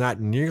pot is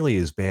not nearly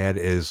as bad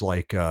as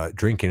like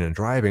drinking and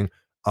driving,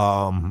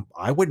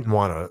 I wouldn't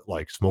want to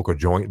like smoke a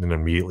joint and then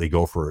immediately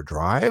go for a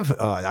drive.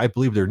 I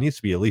believe there needs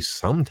to be at least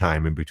some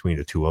time in between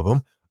the two of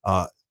them.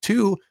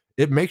 Two,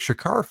 it makes your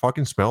car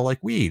fucking smell like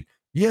weed.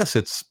 Yes,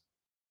 it's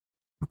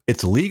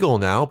legal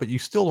now, but you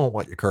still don't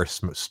want your car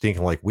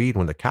stinking like weed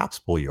when the cops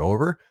pull you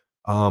over.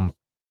 Um,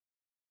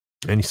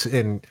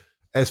 and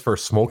as for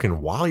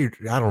smoking while I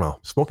don't know,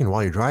 smoking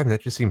while you're driving,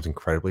 that just seems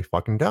incredibly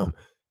fucking dumb.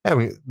 I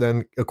mean,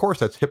 then of course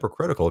that's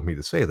hypocritical of me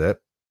to say that,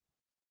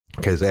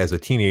 because as a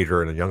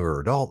teenager and a younger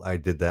adult, I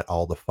did that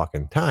all the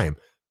fucking time.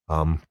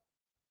 Um,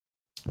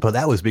 but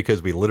that was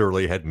because we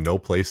literally had no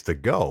place to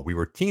go. We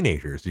were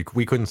teenagers.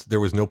 We couldn't. There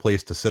was no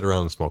place to sit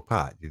around and smoke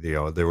pot.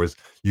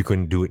 You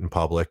couldn't do it in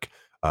public.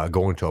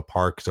 Going to a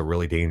park is a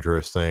really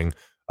dangerous thing.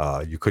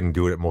 You couldn't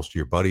do it at most of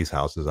your buddies'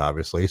 houses,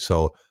 obviously.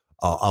 So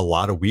a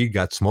lot of weed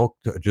got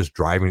smoked just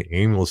driving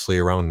aimlessly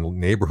around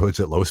neighborhoods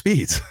at low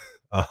speeds.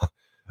 Uh,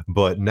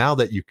 but now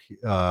that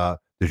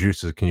the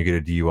juices, can you get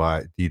a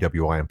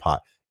DWI in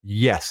pot?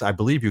 Yes, I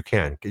believe you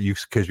can.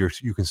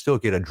 Because you can still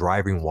get a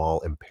driving while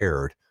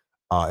impaired,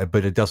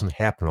 but it doesn't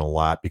happen a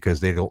lot because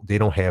they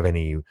don't have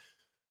any.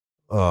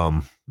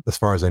 As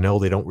far as I know,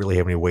 they don't really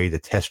have any way to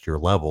test your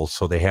levels,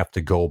 so they have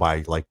to go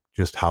by like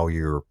just how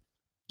you're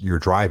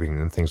driving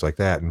and things like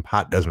that. And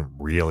pot doesn't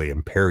really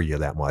impair you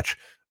that much.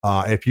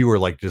 If you were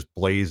like just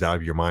blazed out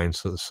of your mind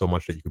so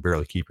much that you could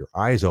barely keep your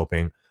eyes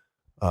open,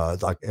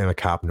 and a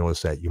cop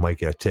noticed that, you might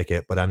get a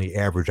ticket. But on the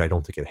average, I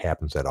don't think it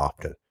happens that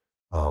often.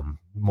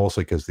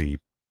 Mostly because the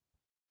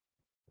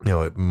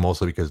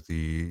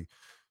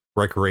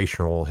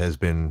recreational has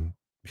been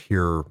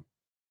here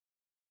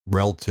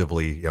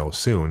relatively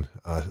soon,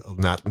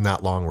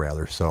 not long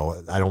rather.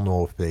 So I don't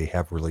know if they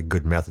have really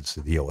good methods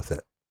to deal with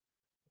it.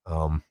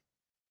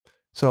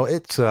 So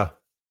it's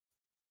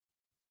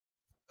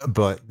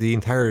but the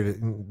entire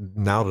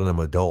now that I'm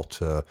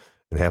adult and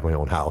have my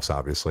own house,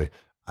 obviously,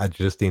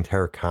 the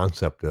entire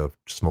concept of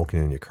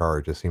smoking in your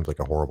car just seems like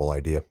a horrible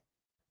idea.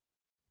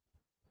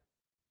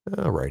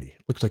 Alrighty,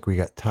 looks like we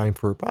got time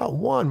for about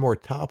one more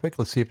topic.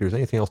 Let's see if there's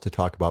anything else to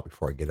talk about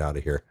before I get out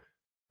of here.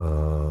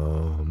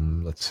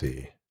 Let's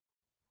see.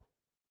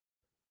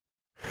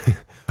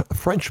 A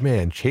French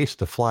man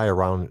chased a fly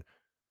around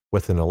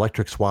with an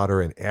electric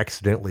swatter and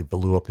accidentally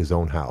blew up his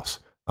own house.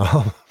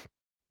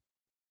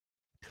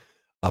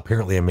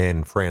 Apparently, a man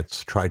in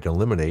France tried to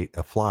eliminate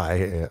a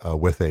fly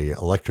with a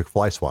electric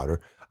fly swatter.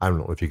 I don't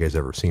know if you guys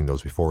ever seen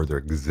those before. They're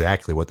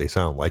exactly what they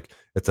sound like.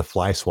 It's a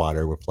fly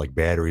swatter with like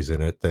batteries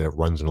in it that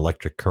runs an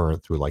electric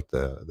current through like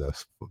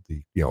the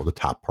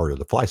top part of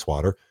the fly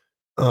swatter.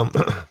 Um,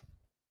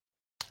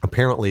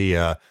 apparently,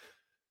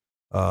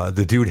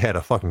 the dude had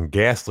a fucking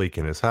gas leak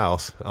in his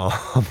house.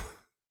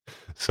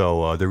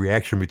 So the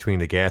reaction between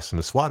the gas and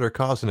the swatter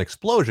caused an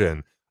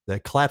explosion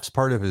that collapsed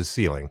part of his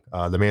ceiling.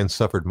 The man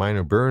suffered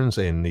minor burns,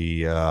 and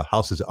the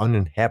house is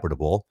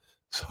uninhabitable.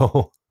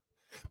 So,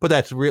 but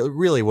that's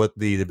really what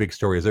the big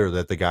story is there,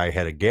 that the guy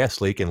had a gas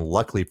leak, and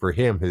luckily for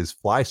him, his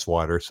fly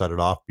swatter set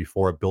it off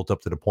before it built up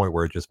to the point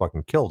where it just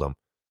fucking killed him.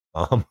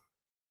 Um,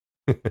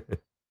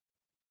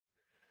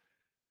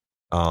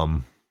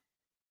 um,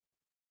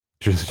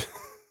 just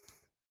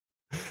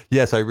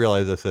yes, I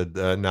realize I said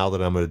now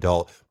that I'm an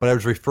adult, but I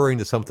was referring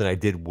to something I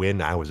did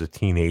when I was a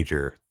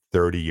teenager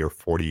 30 or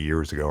 40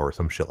 years ago or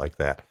some shit like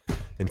that.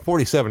 And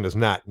 47 is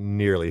not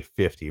nearly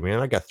 50, man.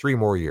 I got 3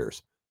 more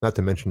years. Not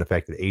to mention the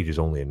fact that age is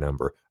only a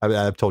number.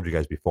 I've told you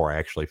guys before, I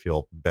actually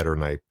feel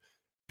better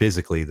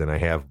physically than I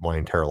have my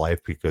entire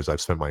life, because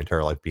I've spent my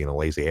entire life being a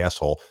lazy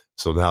asshole.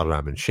 So now that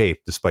I'm in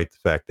shape, despite the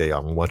fact that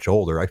I'm much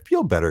older, I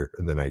feel better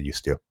than I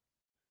used to.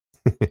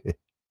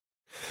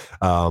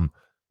 um,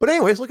 but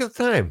anyways, look at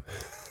the time.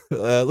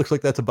 Looks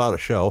like that's about a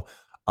show.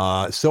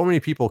 So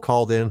many people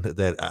called in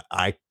that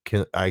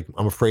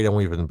I'm afraid I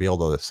won't even be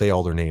able to say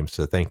all their names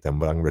to thank them,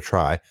 but I'm going to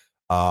try.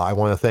 I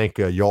want to thank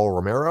Yoel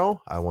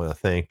Romero. I want to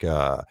thank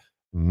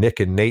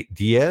Nick and Nate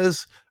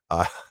Diaz.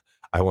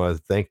 I want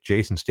to thank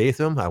Jason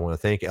Statham. I want to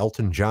thank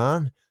Elton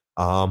John.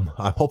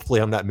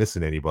 Hopefully I'm not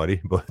missing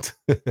anybody, but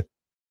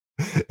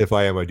if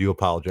I am, I do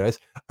apologize.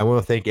 I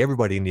want to thank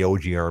everybody in the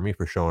OG Army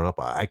for showing up.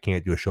 I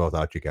can't do a show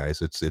without you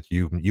guys. It's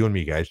you and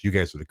me, guys. You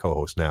guys are the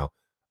co-hosts now.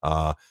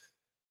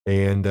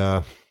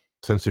 And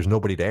since there's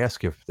nobody to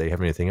ask if they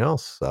have anything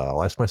else,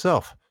 I'll ask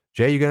myself.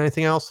 Jay, you got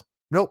anything else?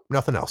 Nope,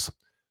 nothing else.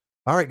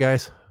 All right,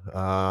 guys.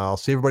 I'll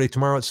see everybody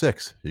tomorrow at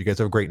 6. You guys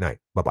have a great night.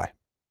 Bye-bye.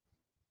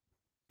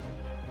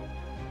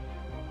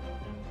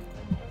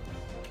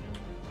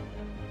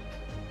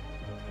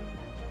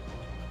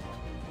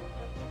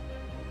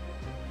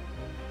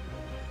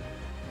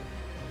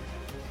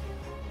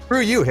 Screw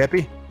you,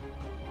 hippie.